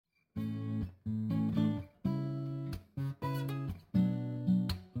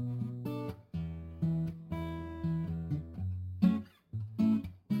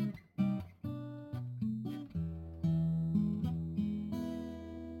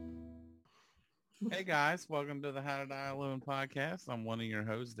Hey guys, welcome to the How to Die Alone podcast. I'm one of your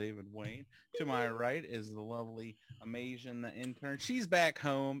hosts, David Wayne. To my right is the lovely, amazing intern. She's back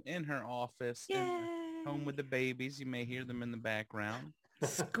home in her office, in home Yay. with the babies. You may hear them in the background.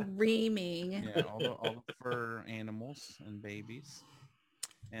 Screaming. Yeah, all the fur animals and babies.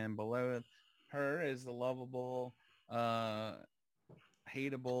 And below her is the lovable, uh,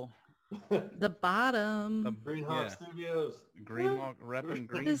 hateable, The uh, bottom. Greenhawk yeah, Studios. Greenhawk repping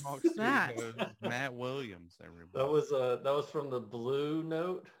What is Greenhawk that? Studios, Matt Williams, That everybody. was that was from the Blue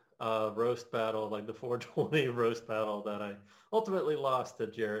Note roast battle, like the 420 roast battle that I ultimately lost to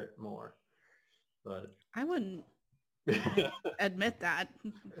Jarrett Moore. But I wouldn't admit that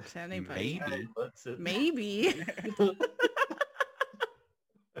to anybody. hey, Maybe. let's it. Maybe.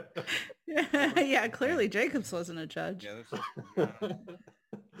 Yeah, clearly Jacobs wasn't a judge. Yeah, this is,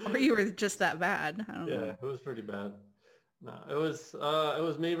 Or you were just that bad. I don't Yeah, know. it was pretty bad. No, it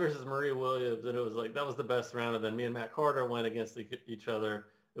was me versus Marie Williams, and it was like that was the best round. And then me and Matt Carter went against each other.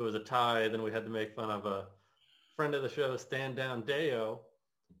 It was a tie. Then we had to make fun of a friend of the show, Stand Down Deo,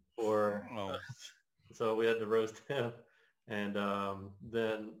 for oh, so we had to roast him. And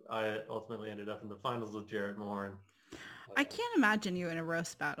then I ultimately ended up in the finals with Jared Moore. And I can't imagine you in a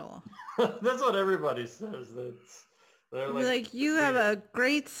roast battle. that's what everybody says. They're You'd be like, like, you have a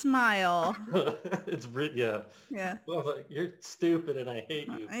great smile. yeah. Yeah. Well, I was like, you're stupid and I hate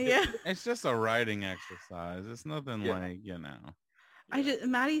you. Yeah. it's just a writing exercise. It's nothing Yeah. like,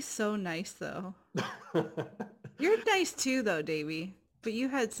 Maddie's so nice though. Yeah. You're nice too though, Davey. But you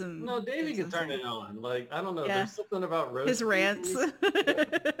had some No, Davey can turn it on. Like, I don't know. Yeah. There's something about roast His rants. Davey.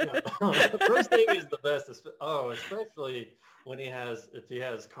 Yeah. Roast Davey is the best. Especially when if he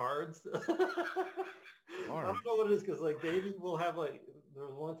has cards. I don't know what it is because like Davey will have like there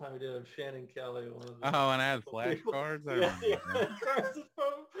was one time he did of Shannon Kelly, one of the Oh, and I had people. flashcards. I Yeah, remember yeah. that. Cards in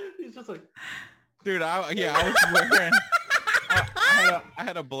front of him. He's just like, Dude, I was wearing, I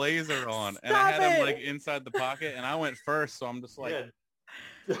had a blazer on and I Stop had him it. like inside the pocket and I went first. So I'm just like,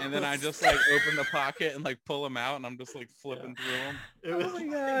 yeah. and then I just like open the pocket and like pull him out and I'm just like flipping through them. It Oh was my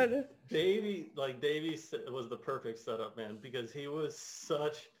god. Davey was the perfect setup, man, because he was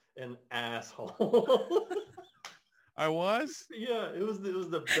such an asshole. I was? Yeah, it was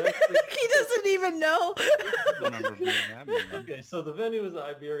the best thing. He doesn't even know. I don't remember being that mean. Okay, so the venue was the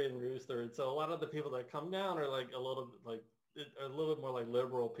Iberian Rooster, and so a lot of the people that come down are like a little bit more like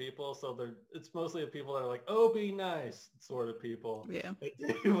liberal people. So it's mostly the people that are like, oh, be nice sort of people. Yeah.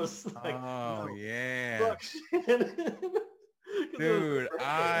 And Dave was like, Oh, no, yeah. fuck Shannon. 'Cause it was Dude, the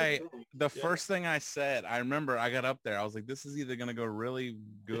perfect thing. the Yeah. first thing I said, I remember I got up there. I was like, this is either going to go really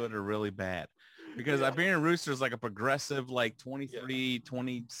good or really bad. Because Yeah. Iberian Rooster is like a progressive, like Yeah. 23,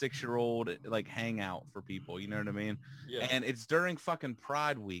 26-year-old like hangout for people. You know what I mean? Yeah. And it's during fucking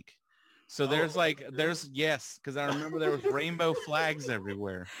Pride Week. So Oh, really? yes, because I remember there was rainbow flags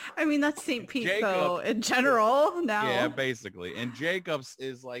everywhere. I mean, that's St. Pete Jacob, though, in general yeah, now. basically. And Jacobs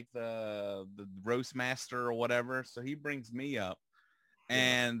is like the roast master or whatever. So he brings me up. Yeah.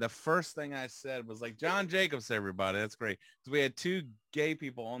 And the first thing I said was like, John Jacobs, everybody. That's great. Because we had two gay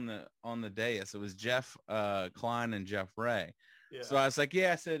people on the dais. It was Jeff Klein and Jeff Ray. Yeah. So I was like,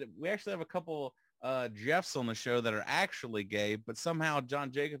 yeah, I said, we actually have a couple Jeffs on the show that are actually gay, but somehow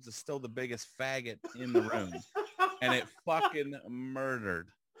John Jacobs is still the biggest faggot in the room. And it fucking murdered.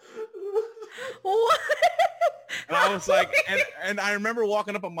 What? And I was like, and I remember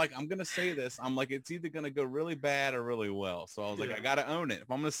walking up, I'm like, I'm going to say this. I'm like, it's either going to go really bad or really well. So I was like, Yeah. I got to own it.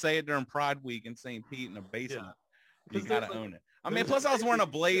 If I'm going to say it during Pride Week in St. Pete in a basement, Yeah. you 'Cause got there's to like own it. I mean, there's plus I was wearing a yeah.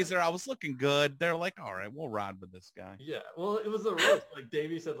 blazer. I was looking good. They're like, all right, we'll ride with this guy. Yeah, well, it was a roast. Like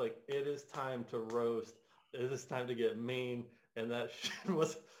Davey said, like it is time to roast. It is time to get mean, and that shit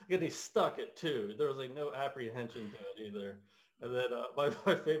was getting stuck it too. There was like no apprehension to it either. And then my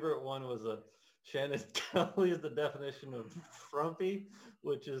favorite one was Shannon Kelly is the definition of frumpy,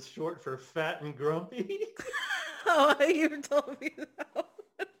 which is short for fat and grumpy. Oh, you told me that.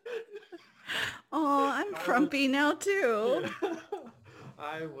 Oh, I'm frumpy now too. Yeah.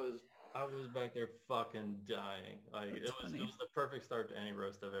 I was I was back there fucking dying. Like That's it was funny. the perfect start to any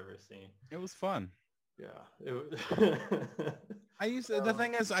roast I've ever seen. It was fun. Yeah. It was The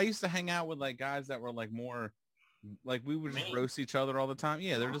thing is, I used to hang out with like guys that were like more, like we would just mean. roast each other all the time.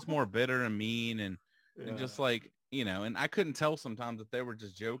 Yeah, they're just more bitter and mean and Yeah. just like, and I couldn't tell sometimes if they were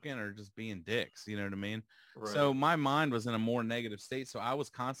just joking or just being dicks. You know what I mean? Right. So my mind was in a more negative state. So I was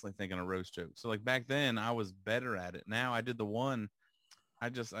constantly thinking of roast jokes. So like back then I was better at it. Now I did the one.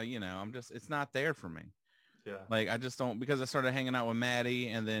 I'm just, it's not there for me. Yeah. Like I just don't, because I started hanging out with Maddie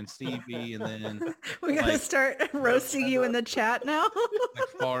and then Stevie and then We gotta like- start roasting you in the chat now. like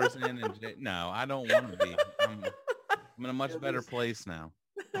Farzan and no, I don't want to be. I'm in a much better place now.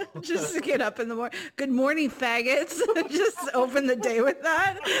 Just to get up in the morning. Good morning, faggots. Just open the day with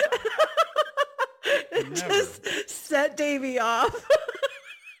that. Never. Just set Davey off.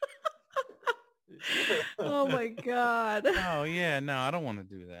 Oh my God. Oh yeah, no, I don't want to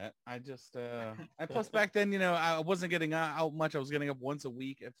do that. I just and plus back then, I wasn't getting out much. I was getting up once a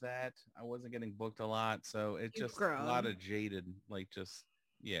week, if that. I wasn't getting booked a lot, so it's You've just a lot grown. of jaded, like just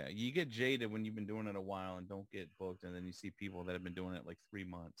yeah, you get jaded when you've been doing it a while and don't get booked, and then you see people that have been doing it like 3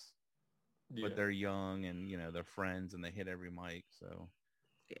 months, but they're young and they're friends and they hit every mic, so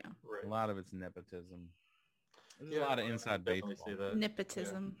Yeah. Right. a lot of it's nepotism. There's Yeah, a lot of I inside definitely baseball. see that.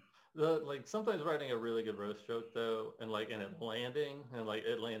 Nepotism. Like sometimes writing a really good roast joke though, and like and it landing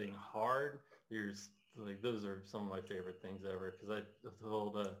hard, like those are some of my favorite things ever. Because I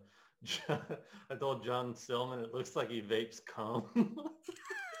told I told John Stillman it looks like he vapes cum.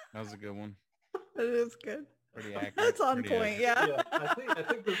 That was a good one. That is good. Pretty accurate. That's on pretty point. accurate.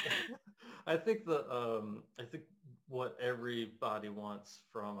 Yeah. I think what everybody wants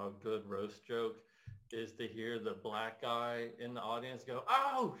from a good roast joke is to hear the black guy in the audience go,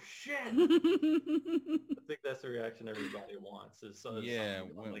 "Oh shit!" I think that's the reaction everybody wants. Is Yeah,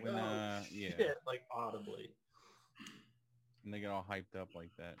 something like, when, "Oh yeah. shit!" Like audibly. And they get all hyped up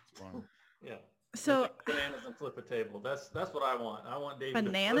like that. It's fun. Yeah. So Like bananas and flip a table. That's what I want. I want David.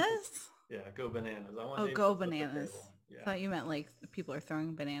 bananas? Yeah, go bananas. I want. Oh, David go to flip a bananas. table. I thought you meant like people are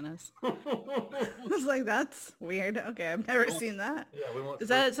throwing bananas. I was like, that's weird. Okay, I've never seen that. Yeah, we want. Is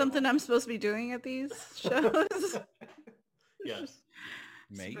that something I'm supposed to be doing at these shows? Yes, Just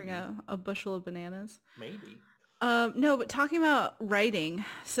Maybe. bring a bushel of bananas. maybe. No, but talking about writing.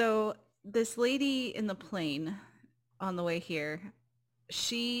 So this lady in the plane on the way here,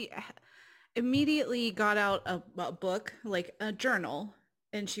 she immediately got out a book, like a journal,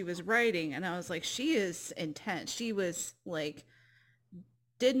 and she was writing. And I was like, she is intense. She was like,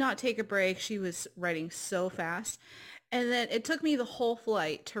 did not take a break. She was writing so fast. And then it took me the whole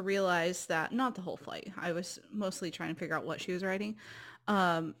flight to realize that, not the whole flight. I was mostly trying to figure out what she was writing.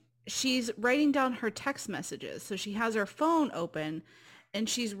 She's writing down her text messages. So she has her phone open and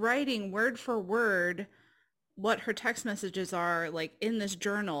she's writing word for word what her text messages are like in this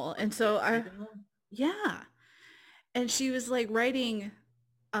journal. And so yeah. And she was like writing,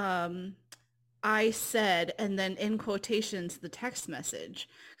 I said, and then in quotations, the text message.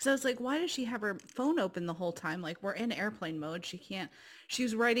 So I was like, why does she have her phone open the whole time? Like we're in airplane mode. She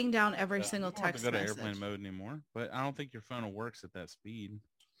was writing down every single You don't have text to go to message. airplane mode anymore, but I don't think your phone works at that speed.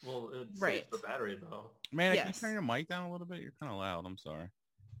 Well, it Right. saves the battery though. Man, can you Yes. turn your mic down a little bit? You're kind of loud. I'm sorry.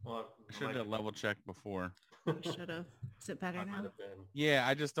 Well, I should have level checked before. Should have. Is it better I might now? have been. Yeah,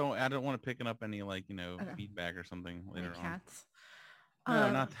 I don't want to pick up any like, Okay. feedback or something Any later on. cats?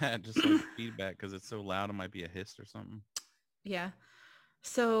 No, not that. Just like feedback because it's so loud. It might be a hiss or something. Yeah.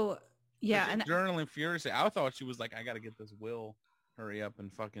 So yeah, She's and journaling furiously. I thought she was like, I got to get this will. Hurry up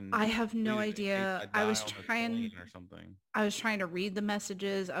and fucking. I have no leave it. idea. I I was die on this trying plane or something. I was trying to read the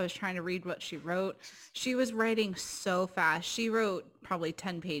messages. I was trying to read what she wrote. She was writing so fast. She wrote probably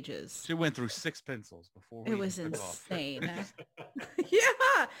 10 pages. She went through 6 pencils before. It we was even took off. insane.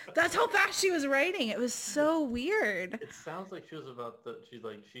 Yeah, that's how fast she was writing. It was so weird. It sounds like she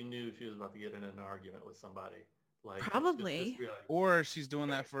knew she was about to get in an argument with somebody. Like Probably. be like, Or she's doing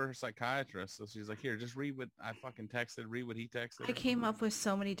that for her psychiatrist. So she's like, here, just read what I fucking texted. Read what he texted. I came up with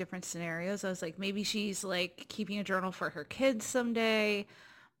so many different scenarios. I was like, maybe she's like keeping a journal for her kids someday.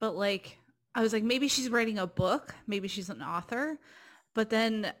 But like, I was like, maybe she's writing a book. Maybe she's an author. But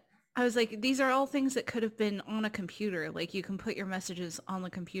then I was like, these are all things that could have been on a computer. Like you can put your messages on the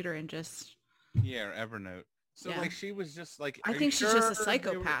computer and just. Yeah, or Evernote. So Yeah. like she was just like, I are you think she's just a sure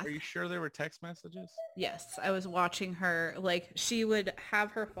psychopath. Are you sure they were text messages? Yes, I was watching her. Like she would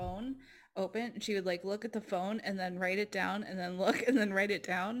have her phone open and she would like look at the phone and then write it down and then look and then write it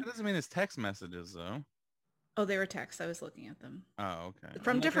down. That doesn't mean it's text messages though. Oh, they were texts. I was looking at them. Oh, okay.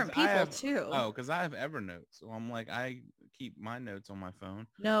 From different people too. Oh, because I have Evernote. So I'm like, I keep my notes on my phone.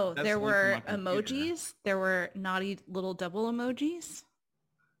 No, That's there linked to were my computer. emojis. There were naughty little devil emojis.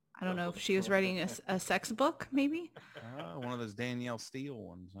 I don't know if she was writing a sex book, maybe. Oh, one of those Danielle Steele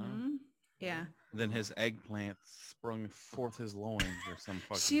ones, huh? Mhm. Yeah. Then his eggplant sprung forth his loins or some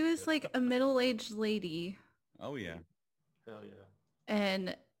fucking She was shit. like a middle-aged lady. Oh, yeah. hell yeah.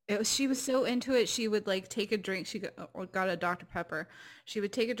 And she was so into it. She would like take a drink. She got a Dr. Pepper. She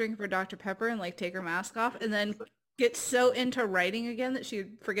would take a drink of her Dr. Pepper and like take her mask off and then get so into writing again that she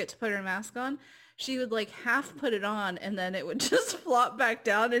would forget to put her mask on. she would like half put it on and then it would just flop back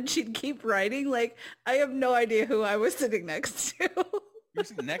down and she'd keep writing. Like, I have no idea who I was sitting next to. You're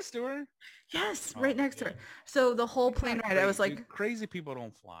sitting next to her? Yes, Oh, right next to yeah. her. So the whole It's plane not ride, I was crazy. like, Dude, crazy people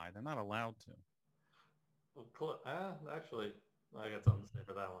don't fly. They're not allowed to. Well, actually, I got something to say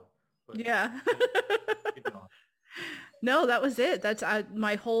for that one. But yeah. keep going. No, that was it.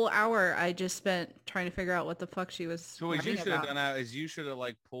 My whole hour I just spent trying to figure out what the fuck she was So what you writing should have about. done out is you should have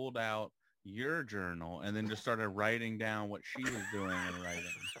like pulled out your journal and then just started writing down what she was doing and writing.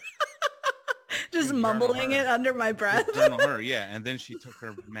 Just Journal mumbling her. it under my breath. Just journal her, yeah. And then she took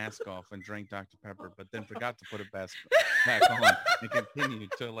her mask off and drank Dr. Pepper, but then forgot to put it back on and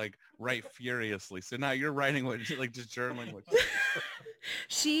continued to like write furiously. So now you're writing what, like just journaling what.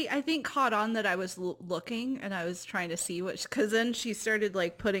 She, I think, caught on that I was looking and I was trying to see because then she started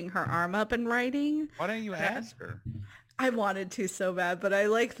like putting her arm up and writing. Why didn't you ask her? I wanted to so bad, but I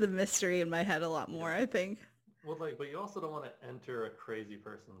like the mystery in my head a lot more, I think. Well, but you also don't want to enter a crazy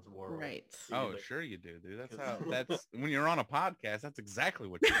person's world. Right. Oh, sure you do, dude. That's when you're on a podcast, that's exactly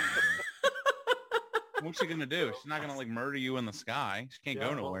what you're gonna do. What's she gonna do? She's not gonna like murder you in the sky. She can't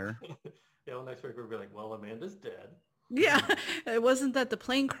go nowhere. Well, next week we'll be like, well, Amanda's dead. Yeah, it wasn't that the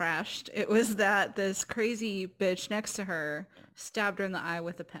plane crashed. It was that this crazy bitch next to her stabbed her in the eye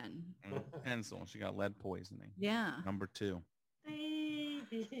with a pen. Pencil. She got lead poisoning. Yeah. Number 2.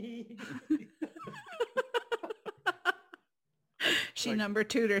 She number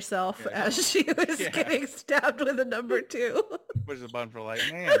 2'd herself as she was getting stabbed with a number 2. Push the button for like,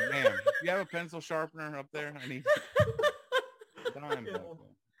 man, you have a pencil sharpener up there? I need dime.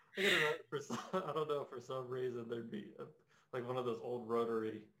 I don't know, for some reason there'd be like one of those old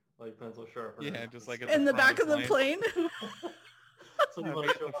rotary like pencil sharpeners. Yeah, just like in the back of the plane. So you want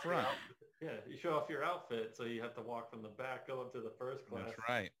to show off your outfit. Yeah, you show off your outfit, so you have to walk from the back, go up to the first class. That's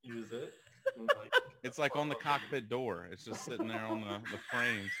right. Use it. And, it's like on the cockpit door. It's just sitting there on the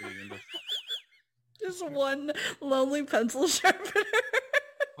frame, so you can just one lonely pencil sharpener.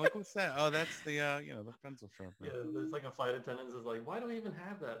 Like, what's that? Oh, that's the the pencil sharpener. Yeah, there's like a flight attendant is like, why do we even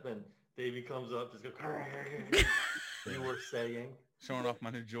have that? Then Davey comes up, just go. You were saying, showing off my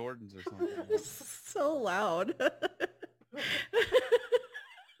new Jordans or something. So loud.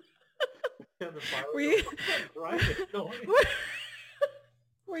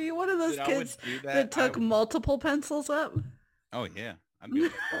 Were you one of those kids that took multiple pencils up? Oh yeah, I'd be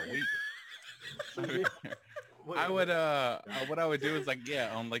like for a week. I would what I would do is like,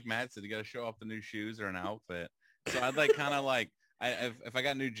 on like Matt said, you got to show off the new shoes or an outfit. So I'd like kind of like if I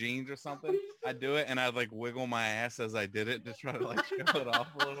got new jeans or something, I'd do it and I'd like wiggle my ass as I did it, just try to like show it off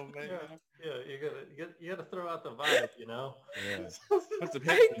a little bit. You gotta throw out the vibe, you know. Yeah, put some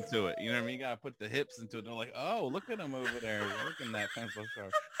hips into it. You know what I mean? You gotta put the hips into it. They're like, oh, look at him over there, working that pencil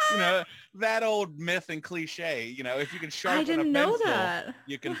sharp. You know, that old myth and cliche. You know, if you can sharpen a pencil,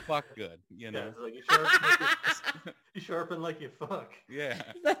 you can fuck good. You know, yeah, it's like you sharpen like you fuck. Yeah,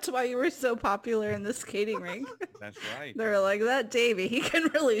 that's why you were so popular in the skating rink. That's right. They're like, that Davey, he can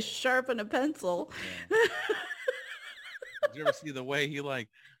really sharpen a pencil. Yeah. Did you ever see the way he like?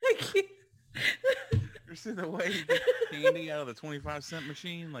 You see the way he gets candy out of the 25-cent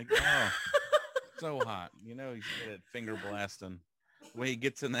machine? Like, oh, so hot. You know, he's good at finger blasting. The way he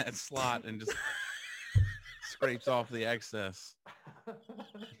gets in that slot and just scrapes off the excess.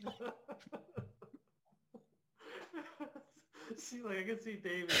 See, like I can see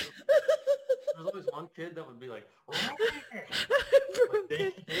David. There's always one kid that would be like,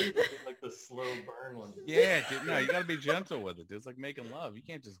 David would be like the slow burn one. Yeah, dude, no, you got to be gentle with it, dude. It's like making love. You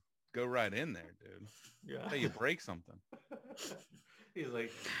can't just go right in there, dude. Yeah. Until you break something. He's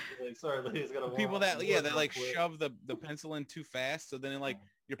like, sorry, he's got to people that they like shove the pencil in too fast, so then like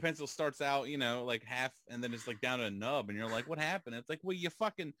your pencil starts out, you know, like half, and then it's like down to a nub, and you're like, what happened? It's like, well, you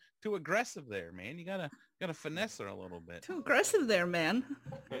fucking too aggressive there, man. You gotta finesse her a little bit. Too aggressive there, man.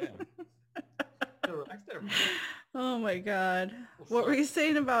 Yeah. Oh my god. What were you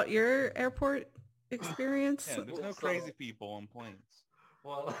saying about your airport experience? Yeah, there's no crazy people on planes.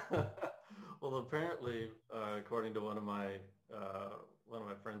 Well, apparently, according to one of my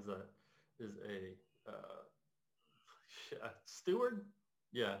friends that is a steward.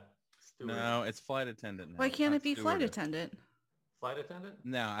 Yeah. Steward. No, it's flight attendant now. Why can't it be flight attendant? Flight attendant?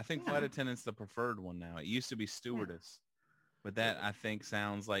 No, I think flight attendant's the preferred one now. It used to be stewardess. But that, I think,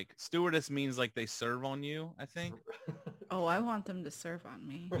 sounds like stewardess means like they serve on you, I think. Oh, I want them to serve on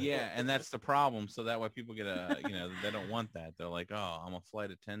me. Yeah, and that's the problem. So that way people get they don't want that. They're like, oh, I'm a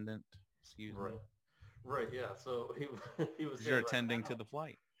flight attendant. Excuse me. Right, yeah. So he was. You're attending to the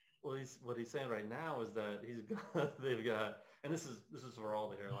flight. Well, what he's saying right now is that they've got, and this is for all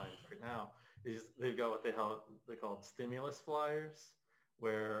the airlines right now, they've got what they call stimulus flyers,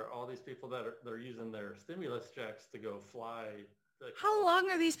 where all these people they're using their stimulus checks to go fly. How long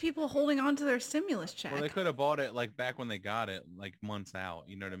are these people holding on to their stimulus check? Well, they could have bought it like back when they got it, like months out.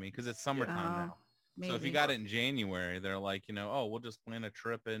 You know what I mean? Because it's summertime now. Maybe. So if you got it in January, they're like, oh, we'll just plan a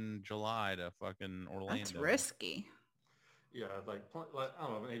trip in July to fucking Orlando. That's risky. Yeah, like I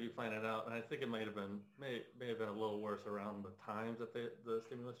don't know, maybe plan it out. And I think it may have been a little worse around the times that the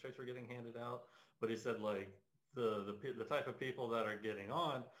stimulus checks were getting handed out. But he said like the type of people that are getting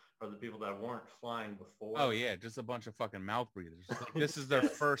on are the people that weren't flying before. Oh yeah, just a bunch of fucking mouth breathers. Like, this is their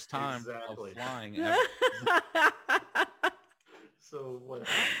first time of flying ever. So what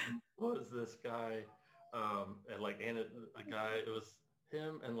happened was this guy, and a guy. It was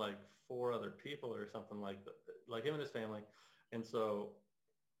him and like 4 other people or something like that, like him and his family. And so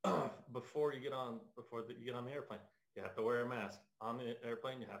before you get on the airplane, you have to wear a mask. On the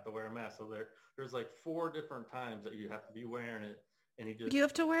airplane, you have to wear a mask. So there's like 4 different times that you have to be wearing it. And you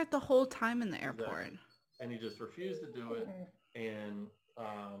have to wear it the whole time in the airport. Exactly. And he just refused to do it. And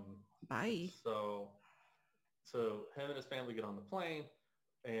bye. So him and his family get on the plane,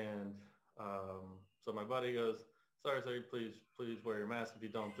 and so my buddy goes, sorry, please wear your mask. If you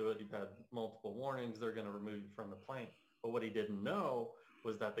don't do it, you've had multiple warnings. They're going to remove you from the plane. But what he didn't know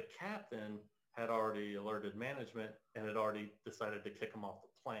was that the captain had already alerted management and had already decided to kick him off the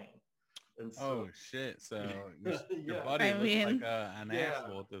plane. And so, oh shit! So your buddy looks like an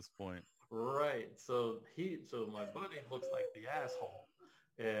asshole at this point, right? So my buddy looks like the asshole,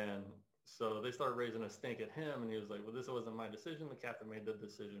 and so they started raising a stink at him, and he was like, "Well, this wasn't my decision. The captain made the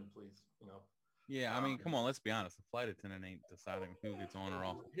decision. Please, Yeah, I mean, come on, let's be honest. The flight attendant ain't deciding who gets on or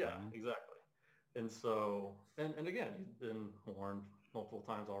off. Yeah, exactly. And so, and again, he's been warned multiple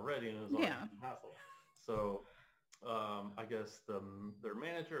times already, and it was already a hassle. So. I guess their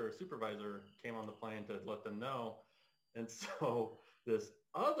manager or supervisor came on the plane to let them know. And so this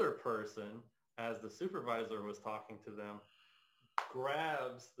other person, as the supervisor was talking to them,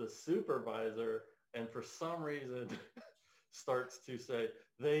 grabs the supervisor and for some reason starts to say,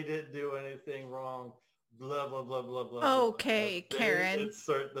 they didn't do anything wrong, blah, blah, blah, blah, blah. Okay, blah. Karen. They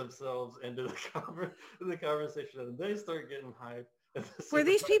insert themselves into the conversation and they start getting hyped. Were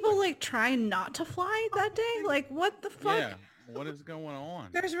these people like trying not to fly that day? Like what the fuck? Yeah, what is going on?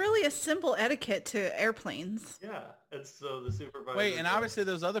 There's really a simple etiquette to airplanes. Yeah, and so the supervisor. Wait, and obviously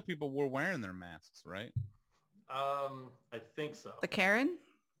those other people were wearing their masks, right? I think so. The Karen?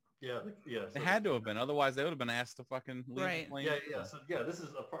 Yeah, yeah. They had to have been, otherwise they would have been asked to fucking leave the plane. Yeah. So this is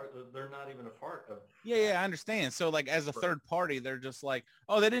a part. They're not even a part of. Yeah, I understand. So like as a third party, they're just like,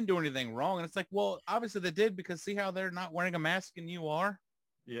 oh, they didn't do anything wrong, and it's like, well, obviously they did because see how they're not wearing a mask and you are.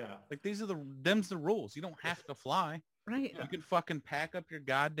 Yeah. Like them's the rules. You don't have to fly. Right. You can fucking pack up your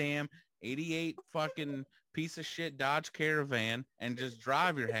goddamn 88 fucking piece of shit Dodge Caravan and just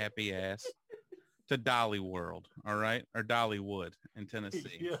drive your happy ass to Dolly World, all right? Or Dollywood in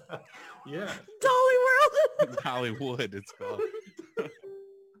Tennessee. Yeah. Dolly World. Dollywood, it's called.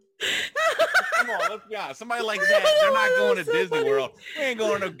 Come on, let's be honest. Somebody like that, they're not going to Disney World. We ain't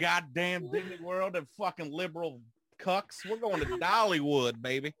going to goddamn Disney World and fucking liberal cucks. We're going to Dollywood,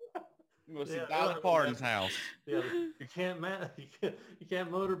 baby. We're going to see Dolly Parton's house. Yeah, you can't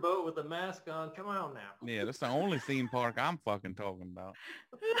motorboat with a mask on. Come on now. Yeah, that's the only theme park I'm fucking talking about.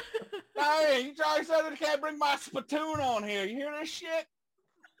 Hey, you Charlie said I can't bring my spittoon on here. You hear this shit?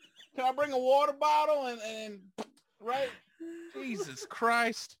 Can I bring a water bottle and right? Jesus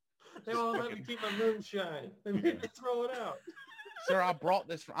Christ. They won't let me keep my moonshine. They made me throw it out. Sir,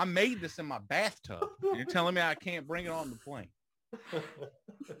 I made this in my bathtub. You're telling me I can't bring it on the plane.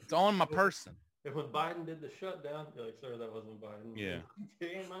 It's on my person. And when Biden did the shutdown, you're like, sir, that wasn't Biden. Yeah. He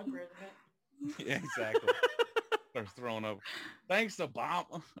ain't my president. Yeah, exactly. They're throwing up. Thanks,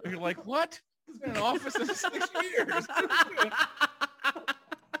 Obama. You're like, what? He's been in office in 6 years.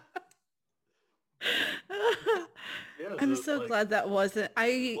 I'm so glad that wasn't.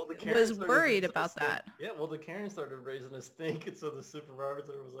 I was worried about that. Yeah, well, the Karen started raising a stink, and so the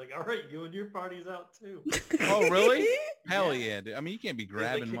supervisor was like, all right, you and your party's out too. Oh, really? Hell yeah. Dude. I mean, you can't be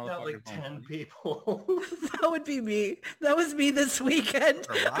grabbing motherfuckers. Out like 10 people. That would be me. That was me this weekend.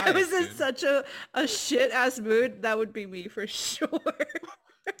 Riot, I was in such a shit-ass mood. That would be me for sure.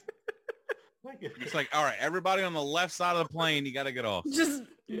 It's like, all right, everybody on the left side of the plane, you got to get off. Just,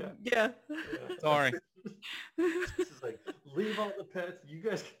 yeah. Sorry. This is like, leave all the pets. You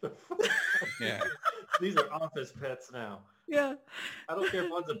guys get the fuck out. Yeah. These are office pets now. Yeah. I don't care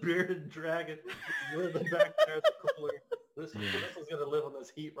if one's a bearded dragon. Live in back there at the cooler. This one's going to live on this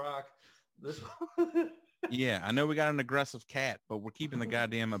heat rock. This one. Yeah, I know we got an aggressive cat, but we're keeping the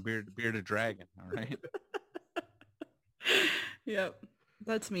goddamn bearded dragon. All right. Yep.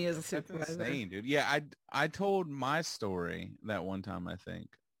 That's me as a That's supervisor. insane, dude. Yeah, I told my story that one time, I think.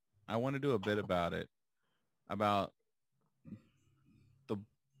 I want to do a bit about it. About the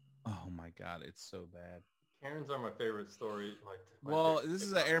oh my God, it's so bad. Karens are my favorite story. Well, this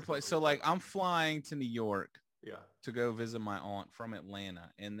is an airplane. So like I'm flying to New York Yeah. to go visit my aunt from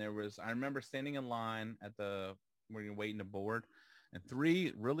Atlanta. And I remember standing in line at where you're waiting to board, and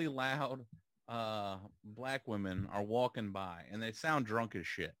three really loud black women are walking by, and they sound drunk as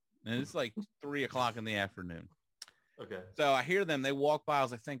shit. And it's like 3:00 in the afternoon. Okay. So I hear them. They walk by. I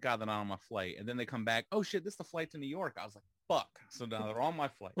was like, thank God they're not on my flight. And then they come back. Oh, shit, this is the flight to New York. I was like, fuck. So now they're on my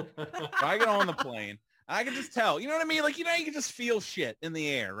flight. So I get on the plane. I can just tell. You know what I mean? Like, you can just feel shit in the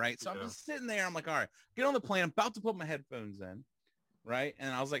air, right? So I'm just sitting there. I'm like, all right, get on the plane. I'm about to put my headphones in, right?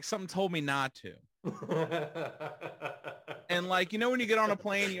 And I was like, something told me not to. And like, when you get on a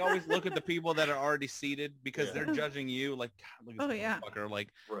plane, you always look at the people that are already seated because they're judging you. Like, God, look at this motherfucker. Like,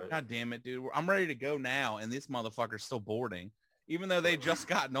 God damn it, dude. I'm ready to go now. And this motherfucker's still boarding, even though they just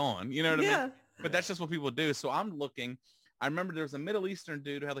gotten on. You know what I mean? But that's just what people do. So I'm looking. I remember there was a Middle Eastern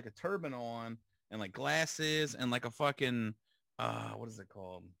dude who had like a turban on and like glasses and like a fucking, what is it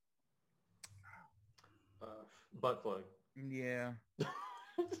called? Butt plug. Yeah.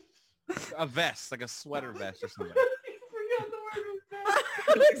 A vest, like a sweater vest or something. You forgot the word vest.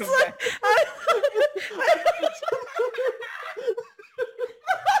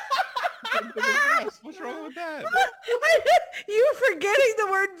 What's wrong with that? You forgetting the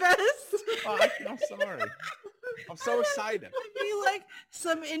word vest? Oh, I'm sorry. I'm so excited. Be like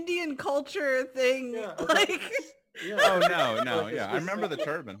some Indian culture thing. Yeah, like. Yeah. Oh no. Yeah, I remember the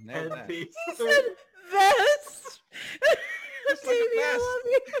turban. Headpiece. He said vest. Just like Davey, a vest. I love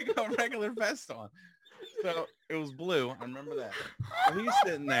you. You got a regular vest on. So it was blue. I remember that. So he's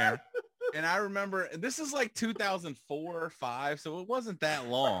sitting there. And I remember, this is like 2004 or 5, so it wasn't that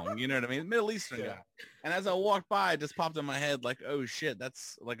long. You know what I mean? Middle Eastern guy. And as I walked by, it just popped in my head like, oh shit,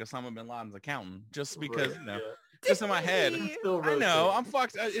 that's like Osama bin Laden's accountant. Just because, just in my head. I know, I'm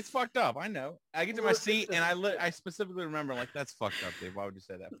fucked. It's fucked up. I know. I get to my seat and I specifically remember like, that's fucked up, Dave. Why would you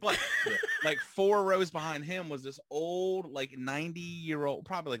say that? But like 4 rows behind him was this old, like 90-year-old,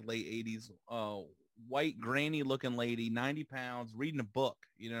 probably like late 80s, white granny looking lady, 90 pounds, reading a book.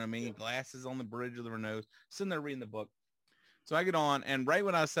 You know what I mean? Glasses on the bridge of her nose, sitting there reading the book. So I get on, and right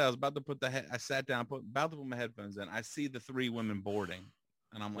when I said I was about to I sat down, about to put my headphones in, I see the 3 women boarding.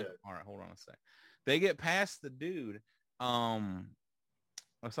 And I'm like, all right, hold on a sec. They get past the dude, Osama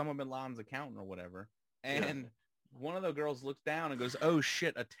bin Laden's accountant or whatever. And one of the girls looks down and goes, oh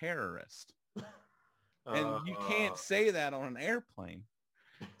shit, a terrorist. And you can't say that on an airplane.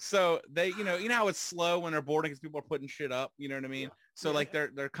 So they, you know how it's slow when they're boarding because people are putting shit up. You know what I mean? So like they're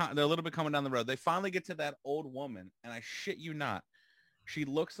a little bit coming down the road. They finally get to that old woman, and I shit you not, she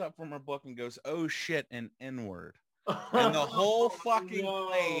looks up from her book and goes, "Oh shit," an N-word, and the whole fucking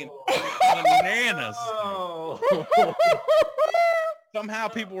plane bananas. Somehow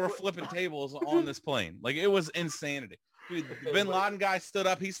people were flipping tables on this plane. Like it was insanity. Dude, the Bin Laden guy stood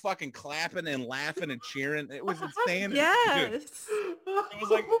up. He's fucking clapping and laughing and cheering. It was insanity. Yes. Dude. It was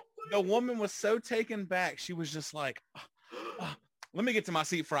like the woman was so taken back. She was just like, let me get to my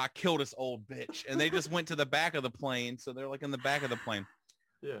seat before I kill this old bitch. And they just went to the back of the plane. So they're like in the back of the plane.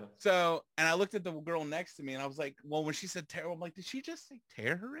 Yeah. So, and I looked at the girl next to me and I was like, well, when she said terror, I'm like, did she just say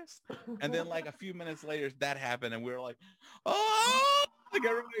terrorist? And then like a few minutes later that happened and we were like, oh, like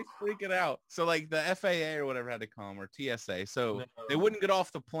everybody's freaking out. So like the FAA or whatever had to come, or TSA. So they wouldn't get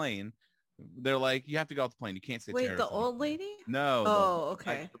off the plane. They're like, you have to get off the plane. You can't say terrorist. Wait, the old lady? No. Oh,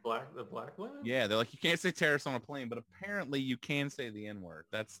 okay. The black women? Yeah, they're like, you can't say terrorist on a plane, but apparently you can say the N-word.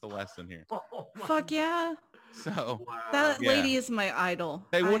 That's the lesson here. Fuck yeah. So that lady is my idol.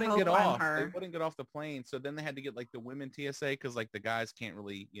 They wouldn't get off. They wouldn't get off the plane. So then they had to get like the women TSA because like the guys can't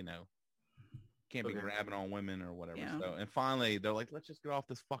really, can't be grabbing on women or whatever. Yeah. So and finally they're like, let's just get off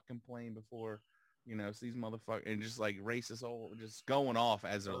this fucking plane before, so these motherfuckers, and just like racist old, just going off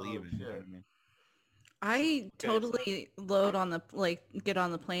as they're leaving. You know what I mean? I totally get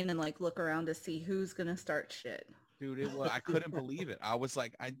on the plane and like look around to see who's gonna start shit. Dude, I couldn't believe it. I was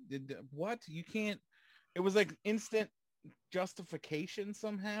like, I did what? You can't. It was like instant justification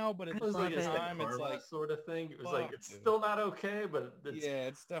somehow, but at the same time, it's like sort of thing. It was like it's still not okay, but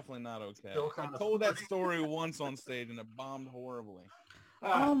it's definitely not okay. I told that story once on stage and it bombed horribly.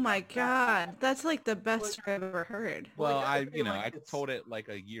 Oh my god, that's like the best story I've ever heard. Well, I told it like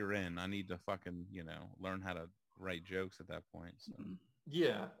a year in. I need to fucking learn how to write jokes at that point. So.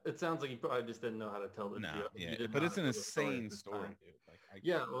 Yeah, it sounds like you probably just didn't know how to tell the joke. Yeah, You didn't but know it's how to an tell the insane at the story, time. dude. Like,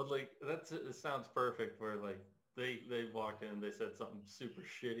 Yeah, well, like it sounds perfect. Where like they walked in, they said something super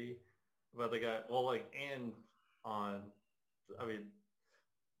shitty about the guy. Well, like and on, I mean,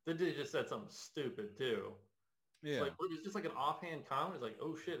 they just said something stupid too. yeah, Like it's just like an offhand comment. It's like,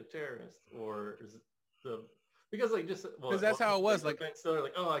 oh shit, a terrorist, or is it the because like just because that's how it was. Like, so they're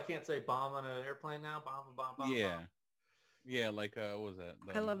like, oh, I can't say bomb on an airplane now. Bomb. yeah, yeah, like what was that?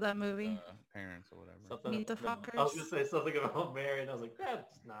 I love that movie. Parents or whatever. Something. Meet the No, I was gonna Fockers. say something about Mary, and I was like,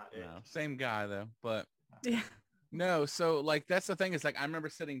 that's not it. No, same guy though, but Yeah. no. So like that's the thing is like I remember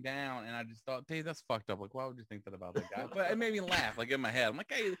sitting down and I just thought, Dave, that's fucked up. Like, why would you think that about that guy? But it made me laugh. Like in my head, I'm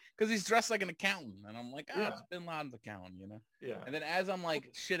like, hey, because he's dressed like an accountant, and I'm like, Yeah. it's Bin Laden's accountant, you know. Yeah. And then as I'm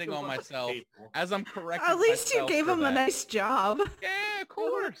like shitting on That's myself, hateful. as I'm correcting, At least you myself gave for him a that- nice job. Yeah, of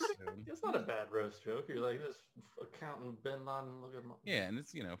course. It's not a bad roast joke. You're like this accountant Bin Laden. Look at my, Yeah, and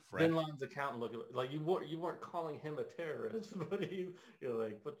it's fresh. Bin Laden's accountant. Look at like you weren't calling him a terrorist, but you're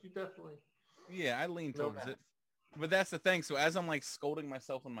like, but you definitely Yeah, I lean know towards that. it. But that's the thing. So as I'm like scolding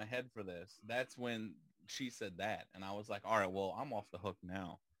myself in my head for this, that's when she said that, and I was like, all right, well, I'm off the hook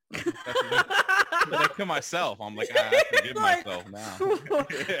now. Like to myself, I'm like, I forgive Like, myself now.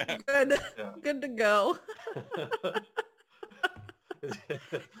 Yeah. Good to go.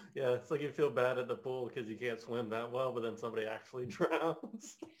 Yeah, it's like you feel bad at the pool because you can't swim that well, but then somebody actually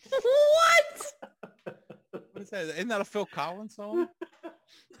drowns. What? What is that? Isn't that a Phil Collins song?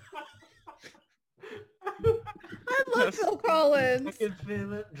 I love Phil Collins. I can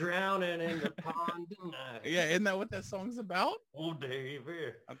feel it drowning in the pond tonight. Yeah, isn't that what that song's about? Oh,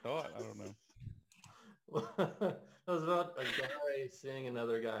 Davey. I thought. I don't know. It was about a guy seeing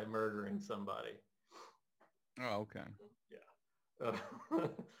another guy murdering somebody. Oh, okay.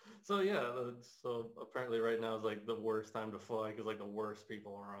 So yeah, so apparently right now is like the worst time to fly because like the worst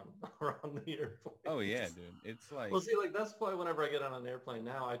people are on the airplane. Oh yeah, dude. It's like Well, see, like that's why whenever I get on an airplane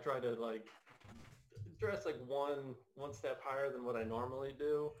now, I try to like dress like one step higher than what I normally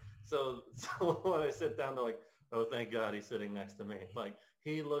do. So when I sit down, they're like, oh, thank God he's sitting next to me. Like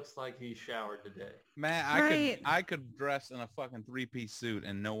he looks like he showered today. man, I could dress in a fucking 3-piece suit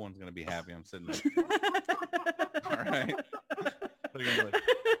and no one's gonna be happy I'm sitting there. All right. They're gonna be like,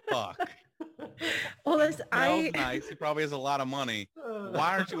 fuck. Well, this Smells nice. He probably has a lot of money.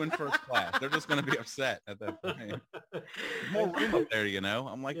 Why aren't you in first class? They're just gonna be upset at that point. There's more room up there, you know.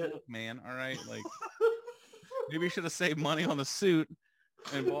 I'm like, Yeah. look, man. All right, like maybe you should have saved money on the suit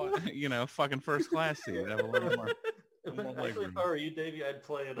and bought, fucking first class seat. Have a little more. Actually, if I were you, Davey, I'd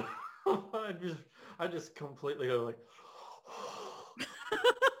play it. I'd just completely go like.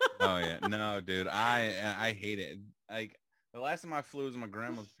 Oh yeah, no, dude. I hate it. Like the last time I flew was my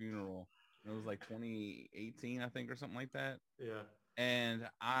grandma's funeral. It was like 2018, I think, or something like that. Yeah. And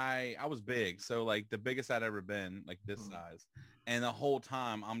I was big, so like the biggest I'd ever been, like this size. And the whole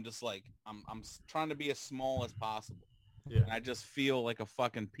time I'm just like I'm trying to be as small as possible. Yeah. And I just feel like a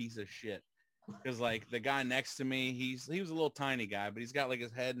fucking piece of shit. Because like the guy next to me, he was a little tiny guy, but he's got like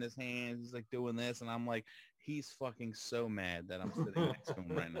his head in his hands. He's like doing this, and I'm like, he's fucking so mad that I'm sitting next to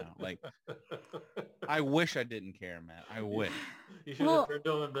him right now. Like, I wish I didn't care, man. I wish. You should have turned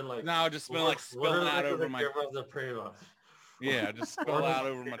to him and been like, No, just been like spilling out over my. Yeah, just spill out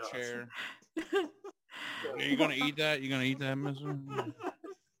over my chair. Are you gonna eat that? You gonna eat that, mister?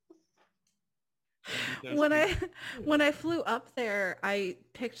 When I flew up there, I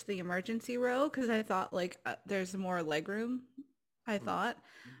picked the emergency row because I thought like there's more leg room. I thought,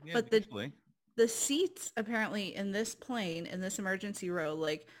 Yeah, but usually. the seats apparently in this plane in this emergency row,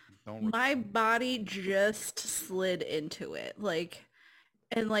 like Don't my body just slid into it, like,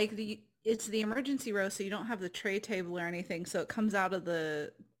 and like it's the emergency row, so you don't have the tray table or anything, so it comes out of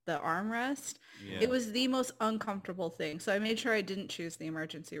the armrest. Yeah. It was the most uncomfortable thing, so I made sure I didn't choose the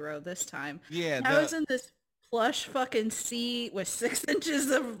emergency row this time. Yeah, I was in this plush fucking seat with 6 inches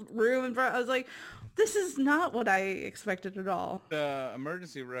of room in front. I was like, this is not what I expected at all. the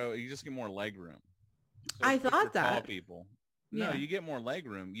emergency row, you just get more leg room. So I it's for thought tall that. people. No, Yeah. you get more leg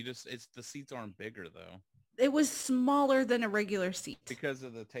room. It's the seats aren't bigger though. It was smaller than a regular seat. Because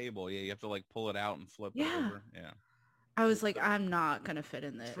of the table. Yeah, you have to like pull it out and flip it Yeah. over. Yeah. I was like, I'm not gonna fit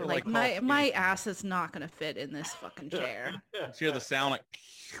in this. for, Like like, my coffee. ass is not gonna fit in this fucking chair. You hear the sound like,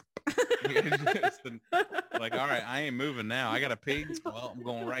 like, all right, I ain't moving now. I got to pee. Well, I'm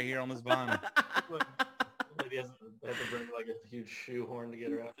going right here on this vinyl. Lady has to bring like a huge shoehorn to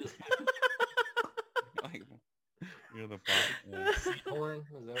get her out. Like, you're the yeah. Seat horn?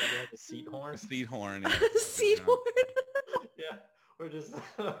 Is that what the seat horn? Seat horn. Yeah. Seat Yeah. horn. Yeah. Or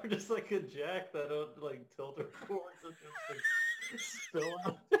just like a jack that don't like tilt her forward. So just, like, Spill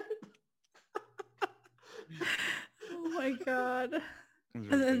out. Oh my God. It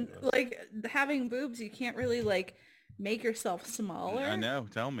was And then ridiculous. like having boobs, you can't really like make yourself smaller. I know.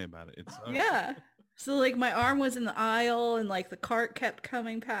 Tell me about it. It's Yeah. So like my arm was in the aisle and like the cart kept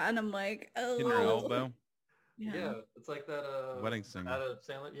coming past and I'm like, in your oh. elbow. Yeah, it's like that Wedding singer. Adam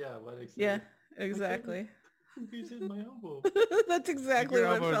Sandler. Yeah, wedding singer. Yeah, exactly. He's in my elbow. That's exactly Your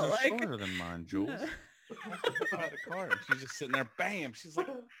what it elbows felt are like. shorter than mine, Jules. Out of the car. And she's just sitting there. Bam. She's like,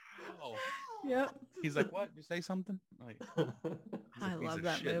 oh. Yep. He's like, what? Did you say something? Like, he's a I piece love of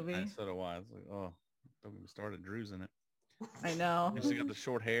that shit. movie. And so do I. It's like, oh, don't get me started. Drew's in it. I know. She's got the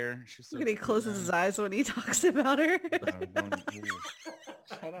short hair. She's so Look at he closes his eyes when he talks about her.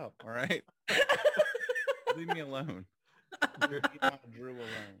 Shut up. All right. Leave me alone. Leave my Drew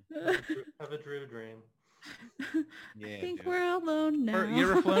alone. Have a Drew dream. Yeah. I think dude. we're alone now.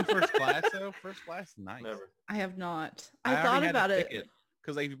 You ever flown first class though? First class, nice. Never. I have not. I I thought already had about a it. ticket,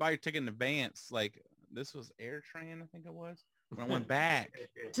 because like if you buy your ticket in advance, like this was AirTran, I think it was. When I went back.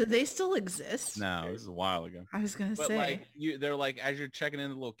 Do they still exist? No, this is a while ago. I was gonna But say. like they're like, as you're checking in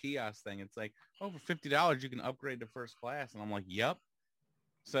the little kiosk thing, it's like, oh, for $50 you can upgrade to first class, and I'm like, yep.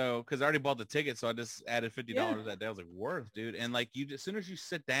 So because I already bought the ticket, so I just added $50 that day. I was like, worth, dude. And like as soon as you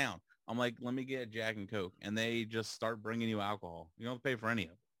sit down, I'm like, let me get Jack and Coke, and they just start bringing you alcohol. You don't have to pay for any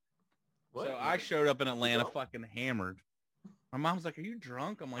of it. What? So I showed up in Atlanta fucking hammered. My mom's like, are you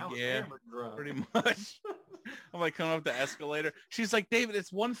drunk? I'm like, yeah, pretty much. I'm like coming up the escalator. She's like, David,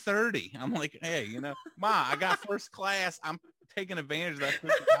 it's 1:30. I'm like, hey, Ma, I got first class. I'm taking advantage of that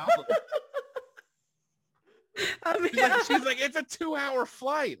 $50. I mean, She's like, it's a 2-hour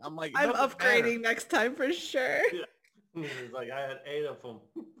flight. I'm like, I'm upgrading next time for sure. Yeah. He's like, I had 8 of them.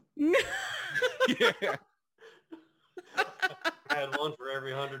 Yeah. I had one for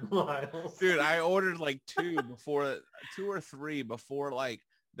every 100 miles. Dude, I ordered like 2 or 3 before like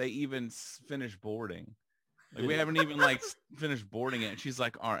they even finished boarding. Like we haven't even like finished boarding it. She's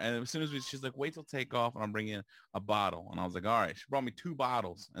like, all right. And as soon as she's like, wait till takeoff and I'm bringing in a bottle. And I was like, all right. She brought me 2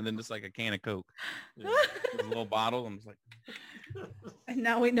 bottles and then just like a can of Coke. Yeah. A little bottle. I'm just like, And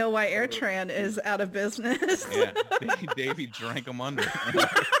now we know why AirTran is out of business. yeah. Davey drank them under.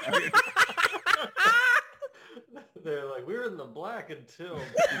 They're like, we were in the black until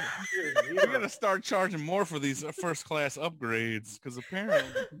We're going to start charging more for these first class upgrades because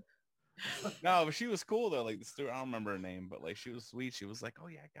apparently. No, but she was cool though. Like the steward, I don't remember her name, but like she was sweet. She was like, "Oh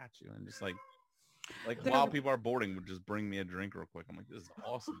yeah, I got you," and just like while people are boarding, would just bring me a drink real quick. I'm like, "This is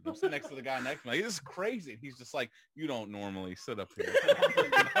awesome." I'm sitting next to the guy next to me. Like, this is crazy. He's just like, "You don't normally sit up here."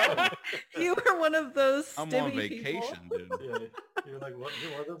 You were one of those. I'm on stimmy vacation, people. dude. Yeah, you're like, what?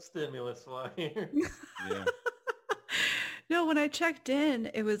 You're one of them stimulus fly here. Yeah. No, when I checked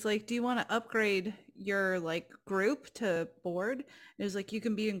in, it was like, do you want to upgrade your like group to board? It was like, you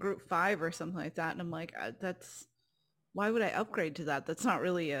can be in group 5 or something like that. And I'm like, why would I upgrade to that? That's not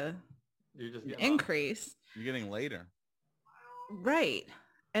really You're just an increase. You're getting later. Right.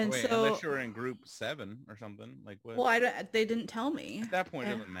 And Wait, so, unless you're in group 7 or something like what? well, they didn't tell me. At that point,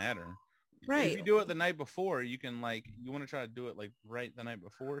 it doesn't matter. Right. If you do it the night before, you can like, you want to try to do it like right the night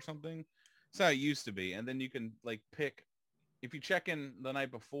before or something. That's how it used to be. And then you can like pick, if you check in the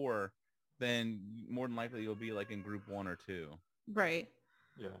night before, then more than likely you'll be like in group 1 or 2. Right.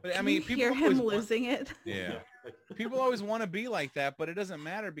 Yeah. But I Can mean, you people hear always him losing it? Yeah. People always want to be like that, but it doesn't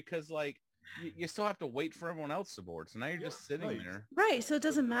matter because like you still have to wait for everyone else to board. So now you're just sitting there. Right. So it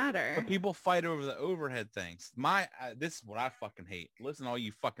doesn't matter. But people fight over the overhead things. This is what I fucking hate. Listen, all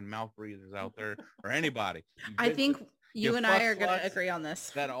you fucking mouth breathers out there or anybody. I think you and I are going to fuck-fucks agree on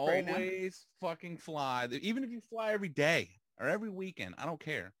this. that right now. always fucking fly. Even if you fly every day or every weekend, I don't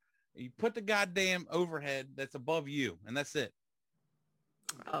care. You put the goddamn overhead that's above you, and that's it.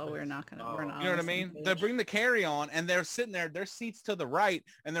 Oh, we're not going to. We're not. You know what I mean? They bring the carry-on, and they're sitting there, their seats to the right,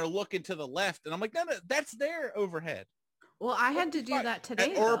 and they're looking to the left, and I'm like, no, that's their overhead. Well, I had to do that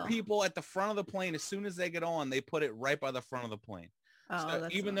today. Or though. people at the front of the plane, as soon as they get on, they put it right by the front of the plane. Oh, So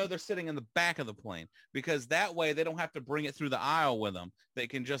that's even though they're sitting in the back of the plane, because that way they don't have to bring it through the aisle with them. They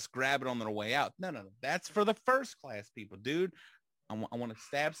can just grab it on their way out. No. That's for the first class people, dude. I want to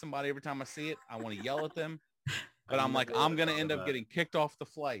stab somebody every time I see it. I want to yell at them. But I'm like, I'm going to end up getting kicked off the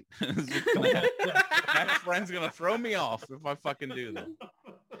flight. My friend's going to throw me off if I fucking do that.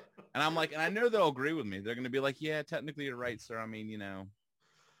 And I'm like, and I know they'll agree with me. They're going to be like, yeah, technically you're right, sir. I mean, you know.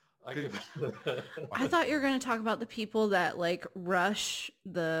 I thought you were going to talk about the people that like rush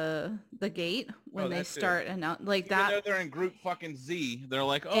the gate when they start and like Even that. though they're in group fucking Z, they're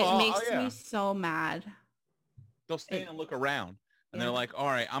like, It makes me so mad. They'll stand and look around, and they're like, all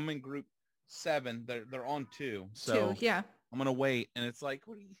right, I'm in group 7. They're on 2. So 2, yeah. I'm going to wait. And it's like,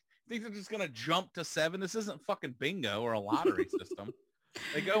 what do you think they're just going to jump to 7? This isn't fucking bingo or a lottery system.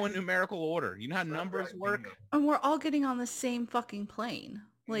 They go in numerical order. You know how numbers work? And we're all getting on the same fucking plane.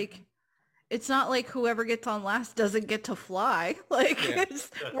 Like, it's not like whoever gets on last doesn't get to fly. Like,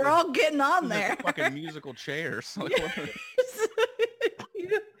 we're all getting on there. Fucking musical chairs. Like,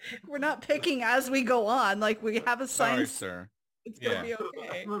 we're not picking as we go on. Like, we have a sign. Sorry, sir. It's going to be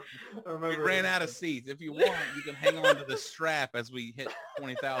okay. We ran out of seats. If you want, you can hang on to the strap as we hit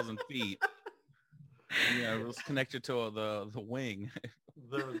 20,000 feet. Yeah, we'll connect you to the wing.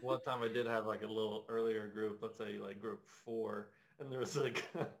 There was one time I did have like a little earlier group, let's say like group 4, and there was a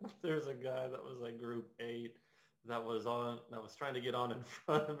guy that was like group 8 that was trying to get on in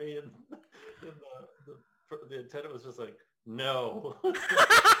front of me, and the attendant was just like, no.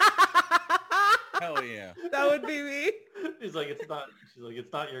 Hell yeah. That would be me. She's like, it's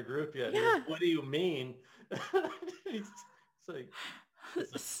not your group yet. Yeah. Like, what do you mean? It's like,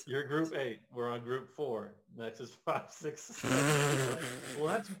 you're group 8. We're on group 4. Next is 5, 6, 7. Like, well,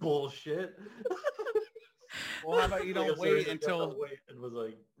 that's bullshit. Well, how about you don't wait until... And was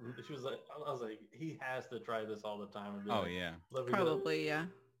like, she was like, I was like, he has to try this all the time. And oh, like, yeah. Probably, yeah.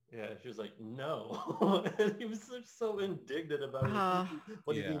 Yeah, she was like, no. And he was so indignant about it.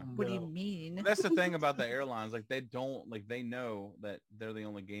 What do you mean? What do you mean? That's the thing about the airlines. Like, they know that they're the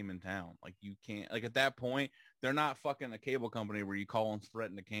only game in town. Like, you can't, like, at that point, they're not fucking a cable company where you call and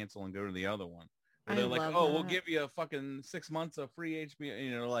threaten to cancel and go to the other one. Where they're like, oh, we'll give you a fucking 6 months of free HBO.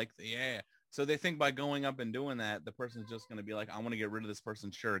 You know, like, yeah. So they think by going up and doing that, the person's just going to be like, I want to get rid of this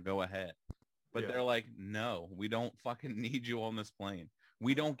person. Sure, go ahead. But they're like, no, we don't fucking need you on this plane.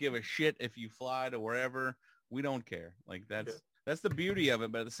 We don't give a shit if you fly to wherever. We don't care. Like, that's the beauty of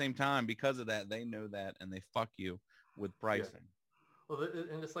it. But at the same time, because of that, they know that and they fuck you with pricing. Yeah. Well,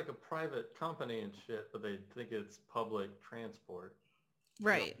 and it's like a private company and shit, but they think it's public transport.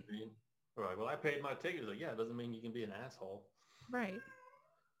 Right. You know what I mean? They're like, well, I paid my ticket. It's like, yeah, it doesn't mean you can be an asshole. Right.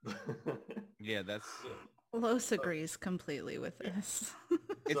 Yeah, that's... Los agrees completely with this.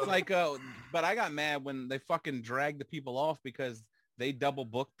 It's like, but I got mad when they fucking dragged the people off because they double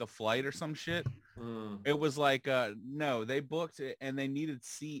booked the flight or some shit. It was like, no, they booked it and they needed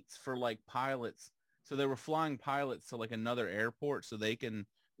seats for like pilots. So they were flying pilots to like another airport so they can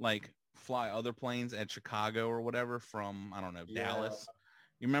like fly other planes at Chicago or whatever from, I don't know, Dallas.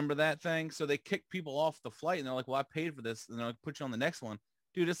 You remember that thing? So they kicked people off the flight and they're like, well, I paid for this. And they're like, put you on the next one.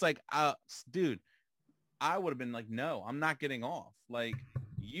 Dude, it's like, dude, I would have been like, no, I'm not getting off. Like,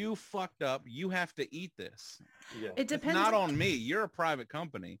 you fucked up. You have to eat this. Yeah. It depends. It's not on me. You're a private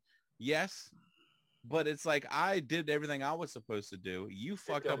company. Yes. But it's like, I did everything I was supposed to do. You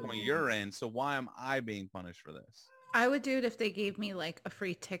fucked up on your end. So why am I being punished for this? I would do it if they gave me like a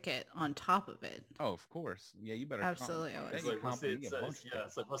free ticket on top of it. Oh, of course. Yeah, you better. Absolutely. It's like,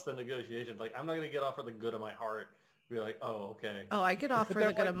 what's the negotiation? Like, I'm not going to get off for the good of my heart. Be like, oh, okay. Oh, I get off for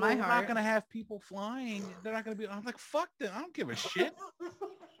the good of my heart. We're not going to have people flying. They're not going to be. I'm like, fuck them. I don't give a shit.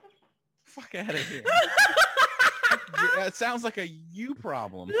 Fuck out of here. That sounds like a you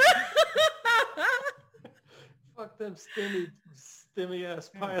problem. Fuck them stimmy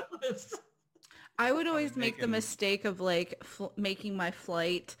ass pilots. I would always make the mistake of like making my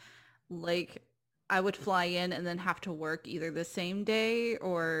flight like I would fly in and then have to work either the same day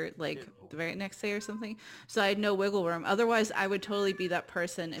or like the very next day or something. So I had no wiggle room. Otherwise, I would totally be that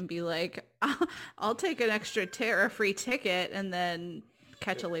person and be like, I'll take an extra free ticket and then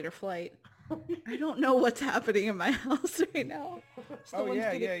catch a later flight. I don't know what's happening in my house right now. Someone's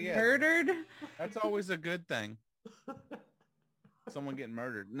getting murdered. That's always a good thing. Someone getting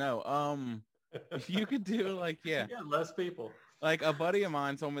murdered. No, you could do like, less people. Like a buddy of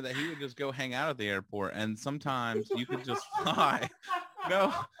mine told me that he would just go hang out at the airport, and sometimes you could just fly.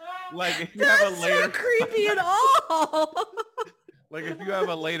 No, like if you have a later, not creepy at all. Like if you have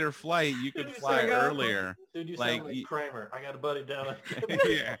a later flight, you could fly earlier. Dude, you sound like Kramer. I got a buddy down there.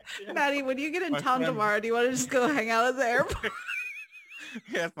 Yeah. Maddie, when you get in town tomorrow, do you want to just go hang out at the airport?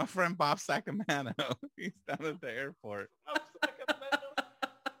 Yeah, it's my friend Bob Sacamano. He's down at the airport.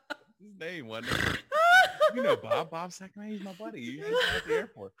 His name wasn't it? You know Bob Sacamano. He's my buddy. He's at the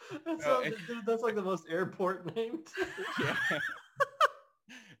airport. That's like the most airport name. Yeah.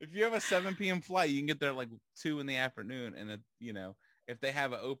 If you have a 7 p.m. flight, you can get there like 2 in the afternoon, and if they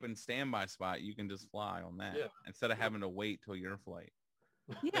have an open standby spot, you can just fly on that instead of having to wait till your flight.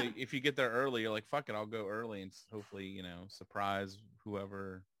 Yeah. So if you get there early, you're like, fuck it, I'll go early and hopefully, surprise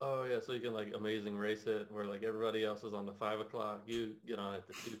whoever. Oh yeah, so you can like Amazing Race it where like everybody else is on the 5 o'clock. You get on at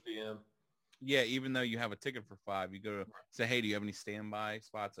the 2 p.m. Yeah, even though you have a ticket for 5, you go to say, hey, do you have any standby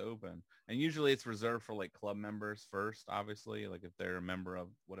spots open? And usually it's reserved for like club members first, obviously, like if they're a member of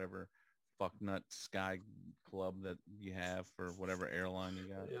whatever fucknut sky club that you have for whatever airline you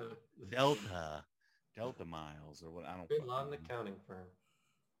got. Yeah. Delta Miles or what, I don't Bin fucking Laden know. accounting firm.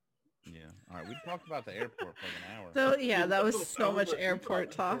 Yeah. All right. We talked about the airport for like an hour. So yeah, that was so much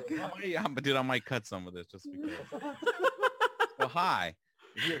airport talk. Yeah, but dude, I might cut some of this just because. Well, hi.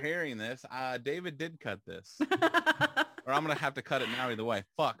 If you're hearing this, David did cut this. Or I'm going to have to cut it now either way.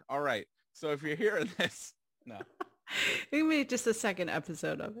 Fuck. All right. So if you're hearing this, no. We made just a second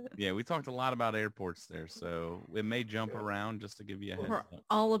episode of it. Yeah, we talked a lot about airports there, so it may jump around just to give you a heads We're up.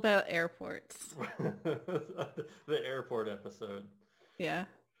 all about airports. The airport episode. Yeah.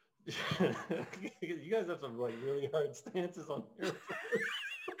 You guys have some like really hard stances on airports.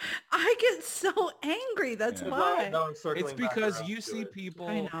 I get so angry. That's why. Now I'm circling It's back because around you to see it. people.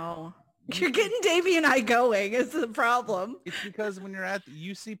 I know. You're getting Davey and I going is the problem. It's because when you're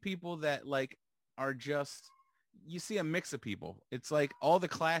you see people that like are just, you see a mix of people. It's like all the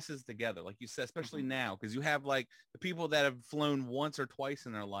classes together, like you said, especially now, because you have like the people that have flown once or twice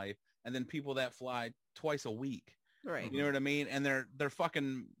in their life, and then people that fly twice a week. Right. You know what I mean? And they're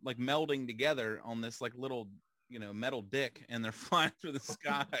fucking like melding together on this like little, metal dick, and they're flying through the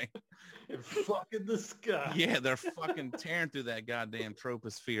sky. And fucking the sky. Yeah, they're fucking tearing through that goddamn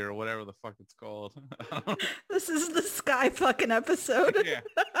troposphere or whatever the fuck it's called. This is the sky fucking episode. Yeah.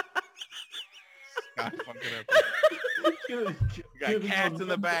 Sky fucking episode. You got cats in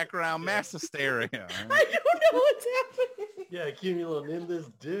the background, mass hysteria. I don't know what's happening. Yeah,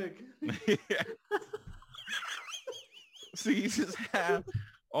 cumulonimbus dick. Yeah. So you just have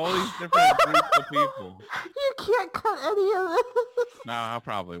all these different groups of people. You can't cut any of it. No, I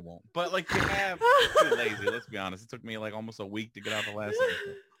probably won't. But like you have, too lazy. Let's be honest. It took me like almost a week to get out the last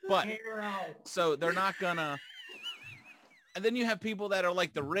episode. But so they're not gonna. And then you have people that are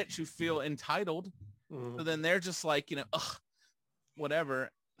like the rich who feel entitled. Mhm. So then they're just like, ugh, whatever,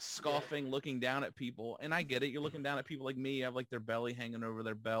 scoffing, looking down at people. And I get it. You're looking down at people like me. You have like their belly hanging over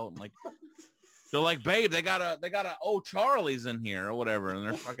their belt, and like they're like, babe, they got a old Charlie's in here or whatever, and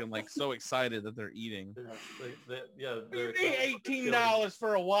they're fucking like so excited that they're eating. They're $18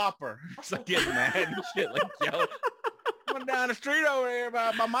 for a Whopper. It's like getting mad and shit, like yelling. Went down the street over there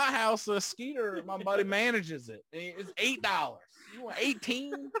by my house, a Skeeter, my buddy manages it. It's $8. You want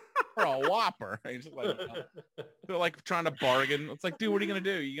 18 for a Whopper? He's just like, they're like trying to bargain. It's like, dude, what are you gonna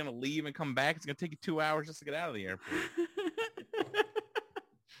do? You gonna leave and come back? It's gonna take you 2 hours just to get out of the airport.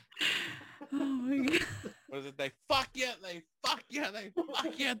 Oh my god. What is it? They fuck you at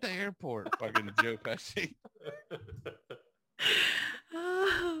the airport. Fucking Joe Pesci.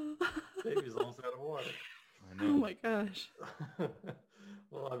 Oh. Baby's almost out of water. I Oh know. my gosh.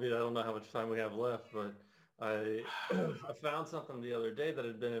 Well, I mean, I don't know how much time we have left, but I found something the other day that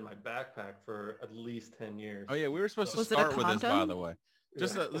had been in my backpack for at least 10 years. Oh yeah, we were supposed to Was it a start with this, by condom? the way.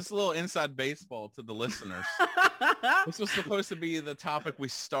 Just Yeah. this little inside baseball to the listeners. This was supposed to be the topic we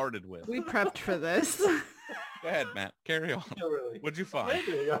started with. We prepped for this. Go ahead, Matt. Carry on. Yeah, really. What'd you find?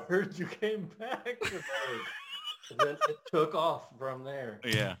 Maybe I heard you came back today. And then it took off from there.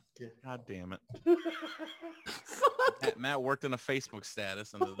 Yeah. God damn it. Matt worked in a Facebook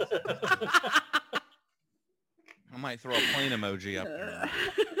status under this. I might throw a plane emoji up there.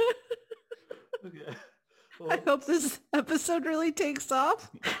 Okay. I Well, hope this episode really takes off.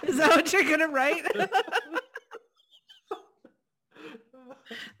 Is that what you're gonna write?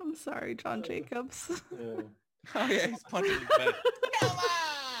 I'm sorry, John Jacobs. yeah. Oh yeah, he's punching his bed.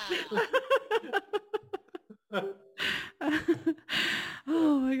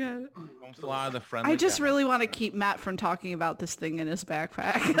 Oh my god. Don't fly the friendly. I just guy. really want to keep Matt from talking about this thing in his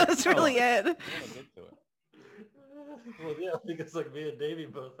backpack. That's really it. I wanna get to it. Well, yeah, because like me and Davey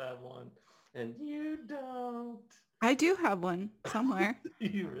both have one, and you don't. I do have one somewhere.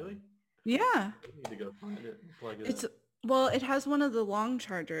 You really? Yeah. I need to go find it and plug it It's in. well, it has one of the long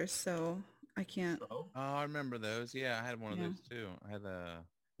chargers, so I can't. So, Oh, I remember those. Yeah, I had one of Yeah. those too. I had a.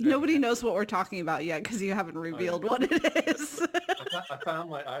 Nobody knows what we're talking about yet because you haven't revealed what it is. I found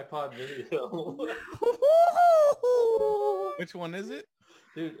my iPod video. Which one is it?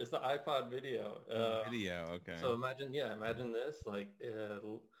 Dude, it's the iPod video. Video. Okay. So imagine this, like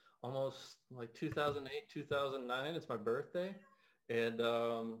almost like 2008, 2009. It's my birthday. And,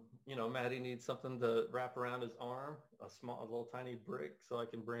 Maddie needs something to wrap around his arm, a little tiny brick so I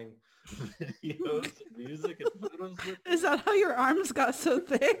can bring videos, music, and photos with me. Is that how your arms got so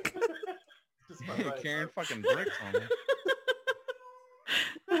thick? Just my Hey, right carrying arm. fucking bricks on me.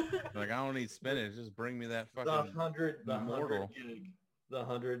 Like, I don't need spinach. Just bring me that The fucking 100 immortal. gig. The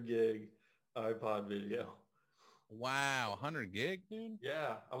 100 gig. iPod video. Wow, 100 gig, dude.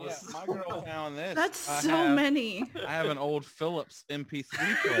 Yeah, My girl found this. That's so many. I have an old Philips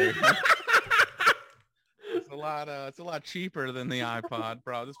MP3 player. It's a lot cheaper than the iPod,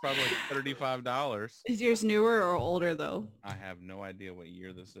 bro. This is probably like $35. Is yours newer or older though? I have no idea what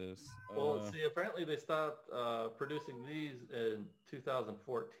year this is. Well, see, apparently they stopped producing these in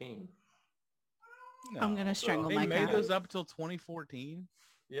 2014. No. I'm gonna strangle They my made cat. those up till 2014.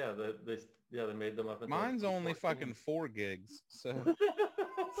 Yeah, they made them up. Mine's only fucking 4 gigs, so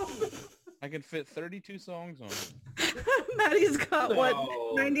I can fit 32 songs on it. Maddie's got what,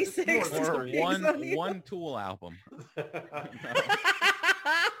 96 Or gigs on you? one Tool album.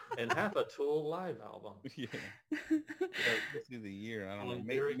 And half a Tool live album. Yeah. Let's see the year. I don't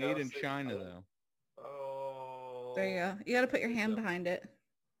know. Here we Made go, in see. China though. Oh. There you go. You got to put your hand behind it.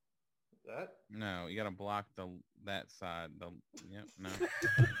 That? No, you gotta block that side. Yep, no.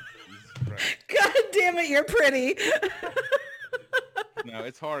 Jesus Christ. God damn it, you're pretty. No,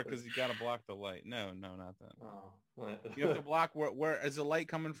 it's hard because you gotta block the light. No, not that. Oh. What? You have to block where is the light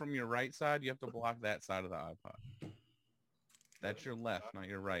coming from your right side? You have to block that side of the iPod. That's your left, not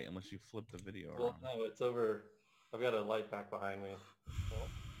your right, unless you flip the video Well, around. no, it's over. I've got a light pack behind me. Well,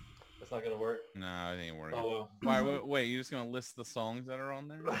 it's not gonna work. No, it ain't working. Oh Why? Wait, you just gonna list the songs that are on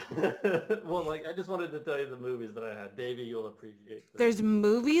there? well. Well, like I just wanted to tell you the movies that I had. Davey, you'll appreciate this. There's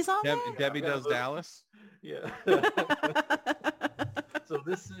movies on Debbie Yeah, Does but- Dallas. Yeah. there? So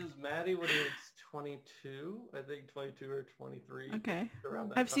this is Maddie when he was 22, I think 22 or 23. Okay. Around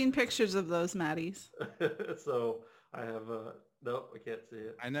that I've time. seen pictures of those Maddies. So I have nope, I can't see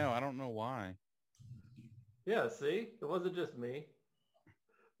it. I know. I don't know why. Yeah, see, it wasn't just me.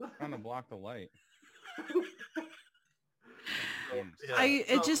 I'm trying to block the light. Yeah, It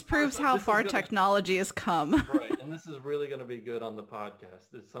so just proves first, how this is far gonna- technology has come. Right, and this is really going to be good on the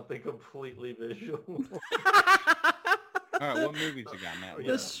podcast. It's something completely visual. All right, what movies you got, Matt?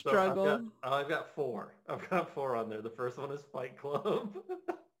 The So struggle. I've got four. I've got four on there. The first one is Fight Club. It's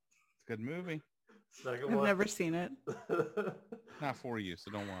a good movie. Second I've one. never seen it. Not for you,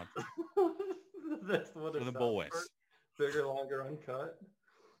 so don't watch it. The next one For is the South boys. Park, Bigger, Longer, Uncut.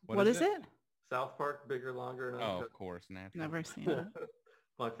 What is it? South Park, Bigger, Longer, and Oh, Uncut. of course, naturally. Never seen it.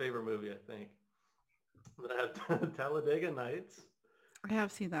 My favorite movie, I think. Then I have Talladega Nights. I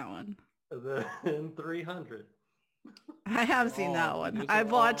have seen that one. And then 300. I have seen that Oh, one. those I've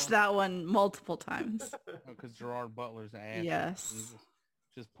are watched all- that one multiple times. Because Gerard Butler's ass. Yes.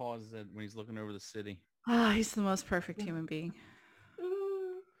 He just pauses it when he's looking over the city. Ah, he's the most perfect human being.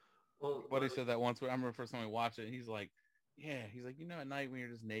 Well, Buddy said that once. I remember the first time we watched it. He's like, you know, at night when you're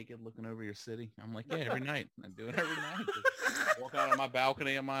just naked looking over your city. I'm like, yeah, every night. I do it every night. Just walk out on my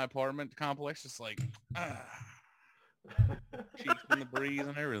balcony of my apartment complex, just like, cheeks in the breeze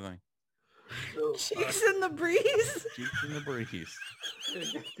and everything. so, Cheeks in the breeze. Cheeks in the breeze.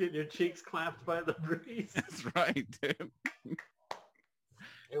 get your cheeks clapped by the breeze. That's right, dude.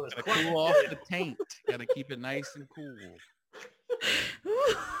 It was Gotta quiet. cool off the taint. Gotta keep it nice and cool.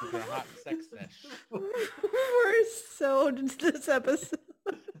 For a hot sex sesh. We're so this episode.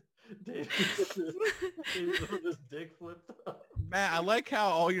 Dave with his dick flipped up. Matt, I like how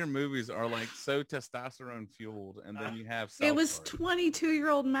all your movies are like so testosterone fueled, and then you have It was South Park.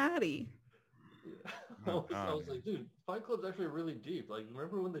 22-year-old Maddie. I was God. like, dude, Fight Club's actually really deep. Like,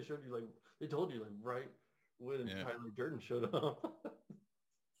 remember when they showed you, like, they told you, like, right when Yeah. Tyler Durden showed up?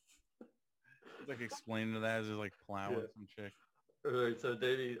 It's like explaining to that as just like plowing Yeah. some chick. All right, so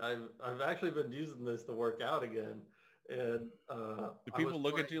Davey, I've actually been using this to work out again, and Do people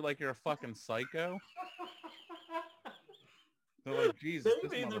look at you like you're a fucking psycho? They're like, Jesus,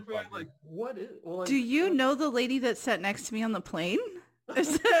 this Maybe they're probably motherfucker. like, what is? Well, like, Do you know the lady that sat next to me on the plane?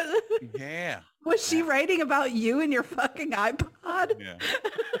 Is that- Yeah, Was she writing about you and your fucking iPod? yeah.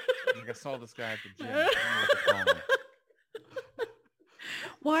 Like I saw this guy at the gym. I don't know what to call him.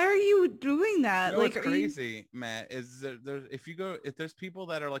 Why are you doing that? You know Like, what's are you- crazy, Matt, is there if there's people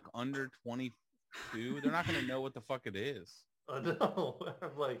that are like under 22, they're not gonna know what the fuck it is. I know.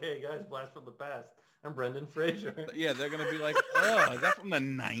 I'm like, hey guys, blast from the past. I'm Brendan Fraser. Yeah, they're gonna be like, oh, is that from the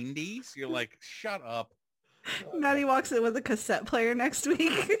 90s? You're like, shut up. Maddie walks in with a cassette player next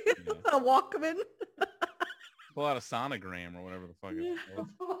week. A Walkman. Pull out a sonogram or whatever the fuck it was.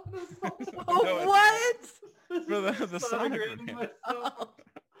 Oh, No, what? For the Sonogram sonogram. myself.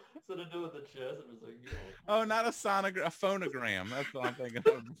 Instead of doing the chest, it was like, yo. Oh, not a sonogram, a phonogram. That's what I'm thinking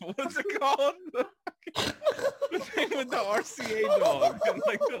of. What's it called? The thing with the RCA dog and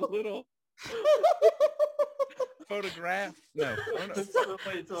like the little photograph. No. So,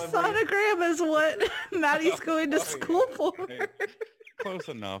 wait, so I'm Sonogram is what Maddie's going to Oh, yeah. school for. Hey, close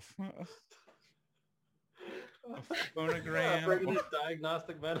enough. phonogram. Bringing his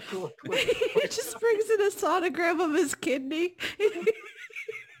diagnostic medical equipment. He just brings in a sonogram of his kidney.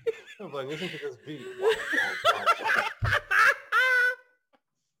 I'm like, listen to this beat.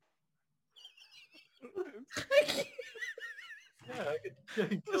 Yeah, I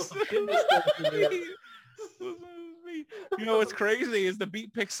could kill some kidney stones in there. You know what's crazy is the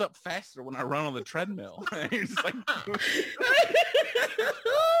beat picks up faster when I run on the treadmill. It's like,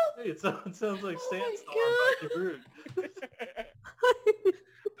 Hey, it sounds like Sandstorm by Darude.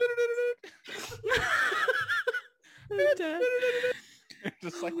 I'm dead.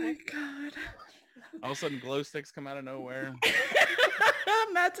 just Oh like, my god. all of a sudden glow sticks come out of nowhere.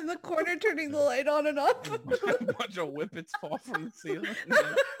 Matt's in the corner turning the light on and off. A bunch of whippets fall from the ceiling.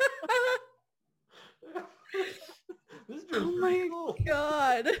 This Oh drum's my pretty cool.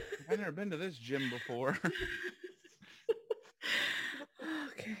 god. I've never been to this gym before.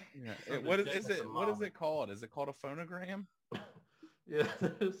 Okay. Yeah. Something What is different it? from What is mom. it called? Is it called a phonogram? Yeah,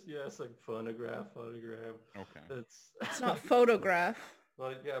 it's like phonogram. Okay. It's not photograph.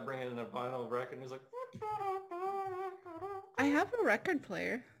 Well, yeah, bring in a vinyl record, and he's like, I have a record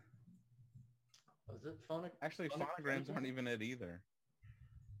player. is it phonic? Actually, phonograms aren't even it either.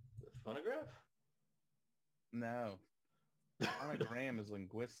 Phonograph? No. Phonogram is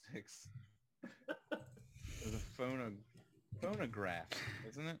linguistics. There's a phonograph,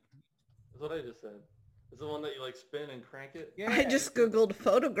 isn't it? That's what I just said. It's the one that you like spin and crank it? Yeah. I just googled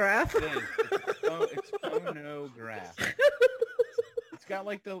photograph. It is. It's phonograph. It's got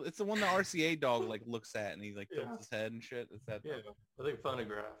like it's the one the RCA dog like looks at and he like tilts his head and shit. It's that. Yeah, I think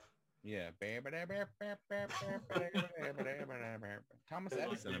phonograph. Yeah. Thomas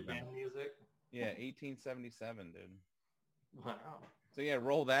Edison invented. Music. Yeah, 1877, dude. Wow. So yeah,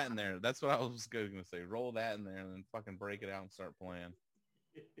 roll that in there. That's what I was going to say. Roll that in there and then fucking break it out and start playing.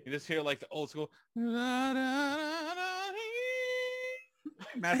 You just hear like the old school.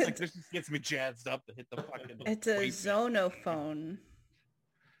 Matt's like, this just gets me jazzed up to hit the fucking. It's a wave. zonophone.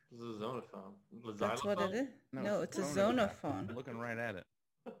 This is a zonophone. That's what it is. No, it's a phonograph. zonophone. I'm looking right at it.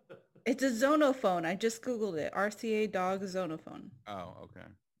 It's a zonophone. I just googled it. RCA dog zonophone. Oh,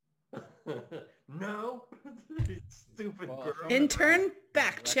 okay. No. Stupid Well, girl. Intern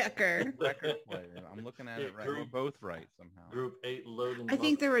back checker. Record player. I'm looking at it right. We're both right somehow. Group 8 loading. I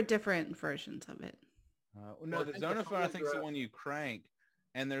think there were different versions of it. No, Well, I the think the zonophone I think is the phonograph- one you crank,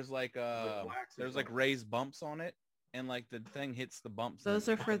 and there's like wax or there's like something. raised bumps on it, and like the thing hits the bumps. Those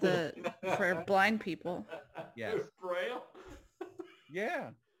and- are for blind people. Yes. Braille. Yeah.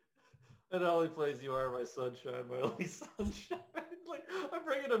 And Ollie plays "You Are My Sunshine," my only sunshine. Like I'm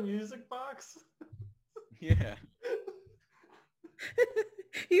bringing a music box. Yeah.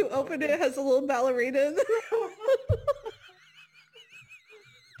 You open it, it has a little ballerina in there.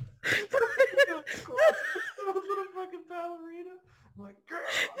 Little fucking ballerina. I'm like, girl.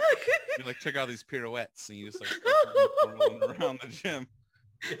 You like check out these pirouettes, and you just like rolling around the gym.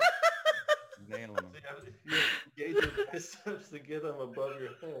 Nailing them. You engage your biceps to get them above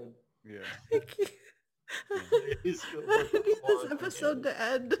your head. Yeah. He's I need this episode to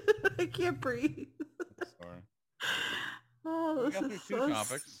end. I can't breathe. Sorry. Oh, We this got is through two so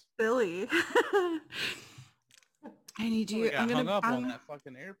topics. silly. I need We you. got I'm hung gonna. up on I'm, that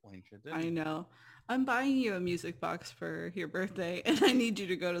fucking airplane shit, didn't I we? know. I'm buying you a music box for your birthday, and I need you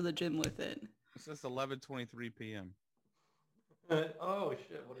to go to the gym with it. It's just 11:23 p.m. Oh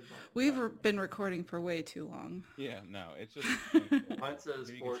shit! What is that? We've been recording for way too long. Yeah, no, it's just. Mine says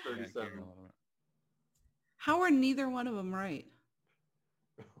You can see that 4:37. camera a little bit. How are neither one of them right?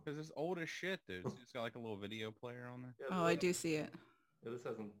 Because it's old as shit, dude. It's just got like a little video player on there. Yeah, Oh, I do see it. Yeah, this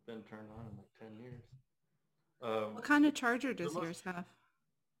hasn't been turned on in like 10 years. What kind of charger does must- yours have?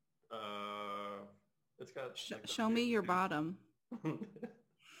 It's got. like, Show me your bottom.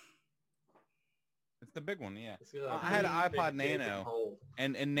 It's the big one, yeah. It's got a I had an big iPod gaping Nano. hole.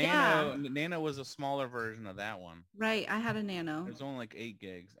 And Yeah. Nano was a smaller version of that one. Right, I had a Nano. It was only like 8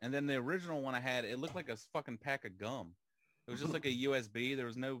 gigs. And then the original one I had, it looked like a fucking pack of gum. It was just like a USB. There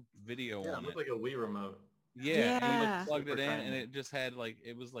was no video Yeah, it on looked it. like a Wii remote. Yeah, and you Yeah. like, plugged it Super in, tiny. and it just had like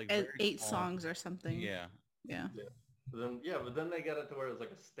it was like And very 8 small. songs or something. Yeah, Yeah. But then they got it to where it was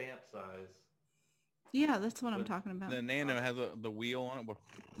like a stamp size. Yeah, that's what I'm But talking about. the Nano has the wheel on it. Where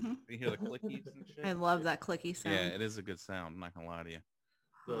Mhm. you hear the clickies and shit. I love that clicky sound. Yeah, it is a good sound. I'm not gonna lie to you.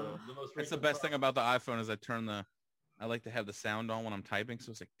 The most That's the recent best thing one- about the iPhone is I like to have the sound on when I'm typing,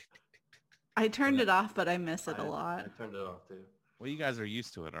 so it's like. Tick, tick, tick, tick, tick. I turned it off, but I miss it I a lot. turned it off too. Well, you guys are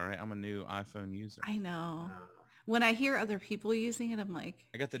used to it, all right? I'm a new iPhone user. I know. Uh, When I hear other people using it, I'm like,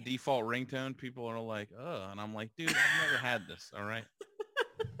 I got the default ringtone. People are like, "Oh," and I'm like, "Dude, I've never had this." All right.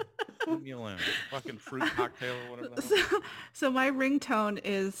 Leave me alone. Fucking fruit cocktail or whatever. The hell. So my ringtone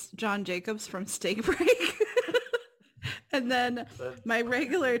is John Jacobs from Steak Break. And then my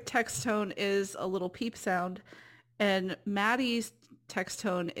regular text tone is a little peep sound. And Maddie's text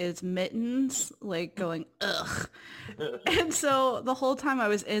tone is mittens, like going, ugh. And so the whole time I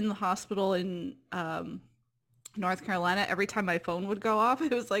was in the hospital in North Carolina, every time my phone would go off,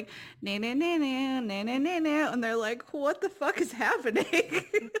 it was like, na na na na na na na na, and they're like, what the fuck is happening?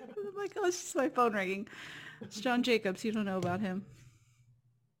 I'm like, oh, it's just my phone ringing. It's John Jacobs. You don't know about him.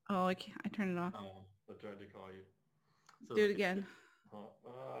 Oh, I turned it off. Oh, I tried to call you. So Do it again. Oh,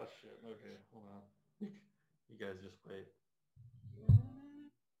 shit. Okay, hold on. You guys just wait.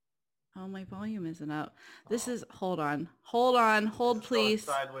 Oh, my volume isn't up. This is, hold on, hold please.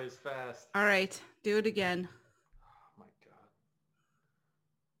 Sideways fast. All right, do it again. Oh my God.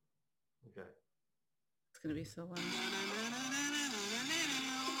 Okay. It's going to be so loud.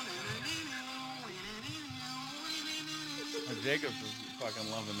 Jacobs is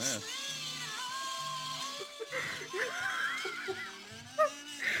fucking loving this.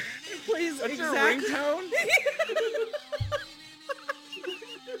 Please, That's your exactly. ringtone?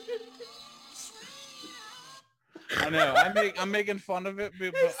 I know. I'm making fun of it,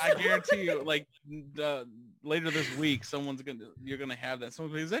 but I guarantee you, like later this week, you're gonna have that.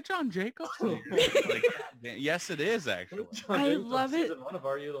 Someone's like, is that John Jacobs? Like, yes, it is actually. I love it. Season 1 of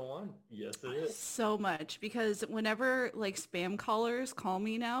Are You the One? Yes, it is. So much, because whenever like spam callers call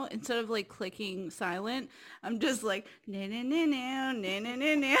me now, instead of like clicking silent, I'm just like na na na na na na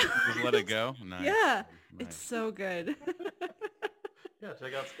na na. Just let it go. Nice. Yeah, Nice. it's so good. Yeah,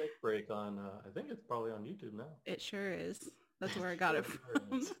 check out Steak Break on, I think it's probably on YouTube now. It sure is. That's where I got it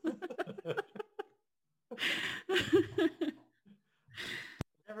from.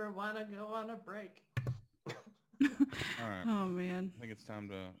 Never want to go on a break. All right. Oh man. I think it's time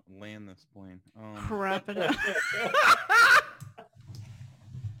to land this plane. Wrap it up.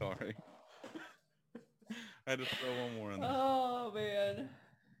 Sorry. I had to throw one more in there. Oh man.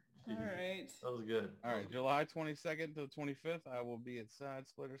 All right. That was good. All right, July 22nd to the 25th, I will be at Side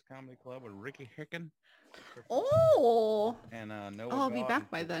Splitters Comedy Club with Ricky Hicken. Oh. And Noah. I'll be God back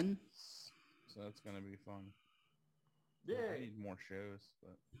and by then. So that's going to be fun. Yeah. I need more shows,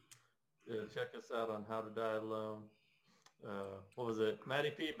 but Yeah, check us out on How to Die Alone. What was it?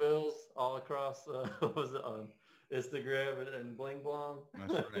 Matty P. Bills all across, what was it, on Instagram and Bling Blong?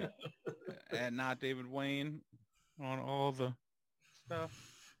 that's right. And Not David Wayne on all the stuff.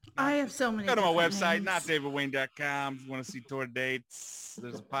 I have so many. Go to my different website, names. notdavidwayne.com. If you want to see tour dates,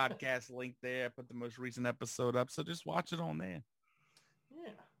 there's a podcast link there. I put the most recent episode up, so just watch it on there. Yeah.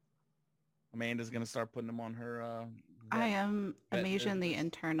 Amanda's going to start putting them on her... I am vet Amazian the business.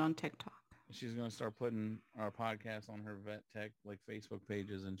 intern on TikTok. She's going to start putting our podcast on her vet tech, like Facebook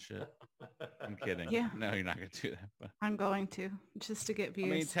pages and shit. I'm kidding. Yeah. No, you're not going to do that. But I'm going to, just to get views. I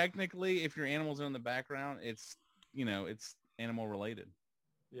mean, technically, if your animals are in the background, it's, it's animal related.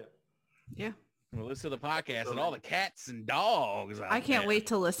 Yeah. Yeah. Well, listen to the podcast and all the cats and dogs out I can't there. wait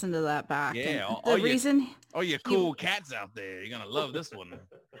to listen to that back. Yeah, And all the you- reason, Oh, you cool cats out there. You're going to love this one.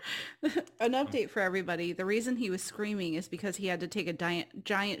 an update for everybody. The reason he was screaming is because he had to take a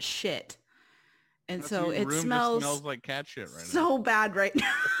giant shit. And That's so your it room just smells like cat shit right now. so bad right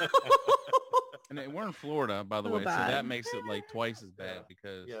now. And we're in Florida, by the So way, so bad. that makes it like twice as bad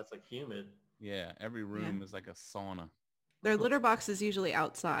because, Yeah, it's like humid. every room is like a sauna. Their litter box is usually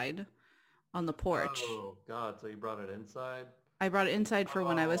outside on the porch. Oh, God. So you brought it inside? I brought it inside for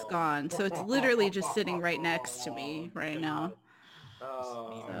when I was gone. So it's literally just sitting right next to me right now.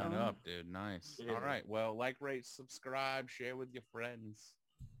 Oh. Evening up, dude. Nice. Yeah. All right. Well, like, rate, subscribe, share with your friends.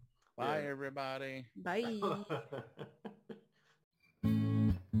 Bye, Yeah. everybody. Bye.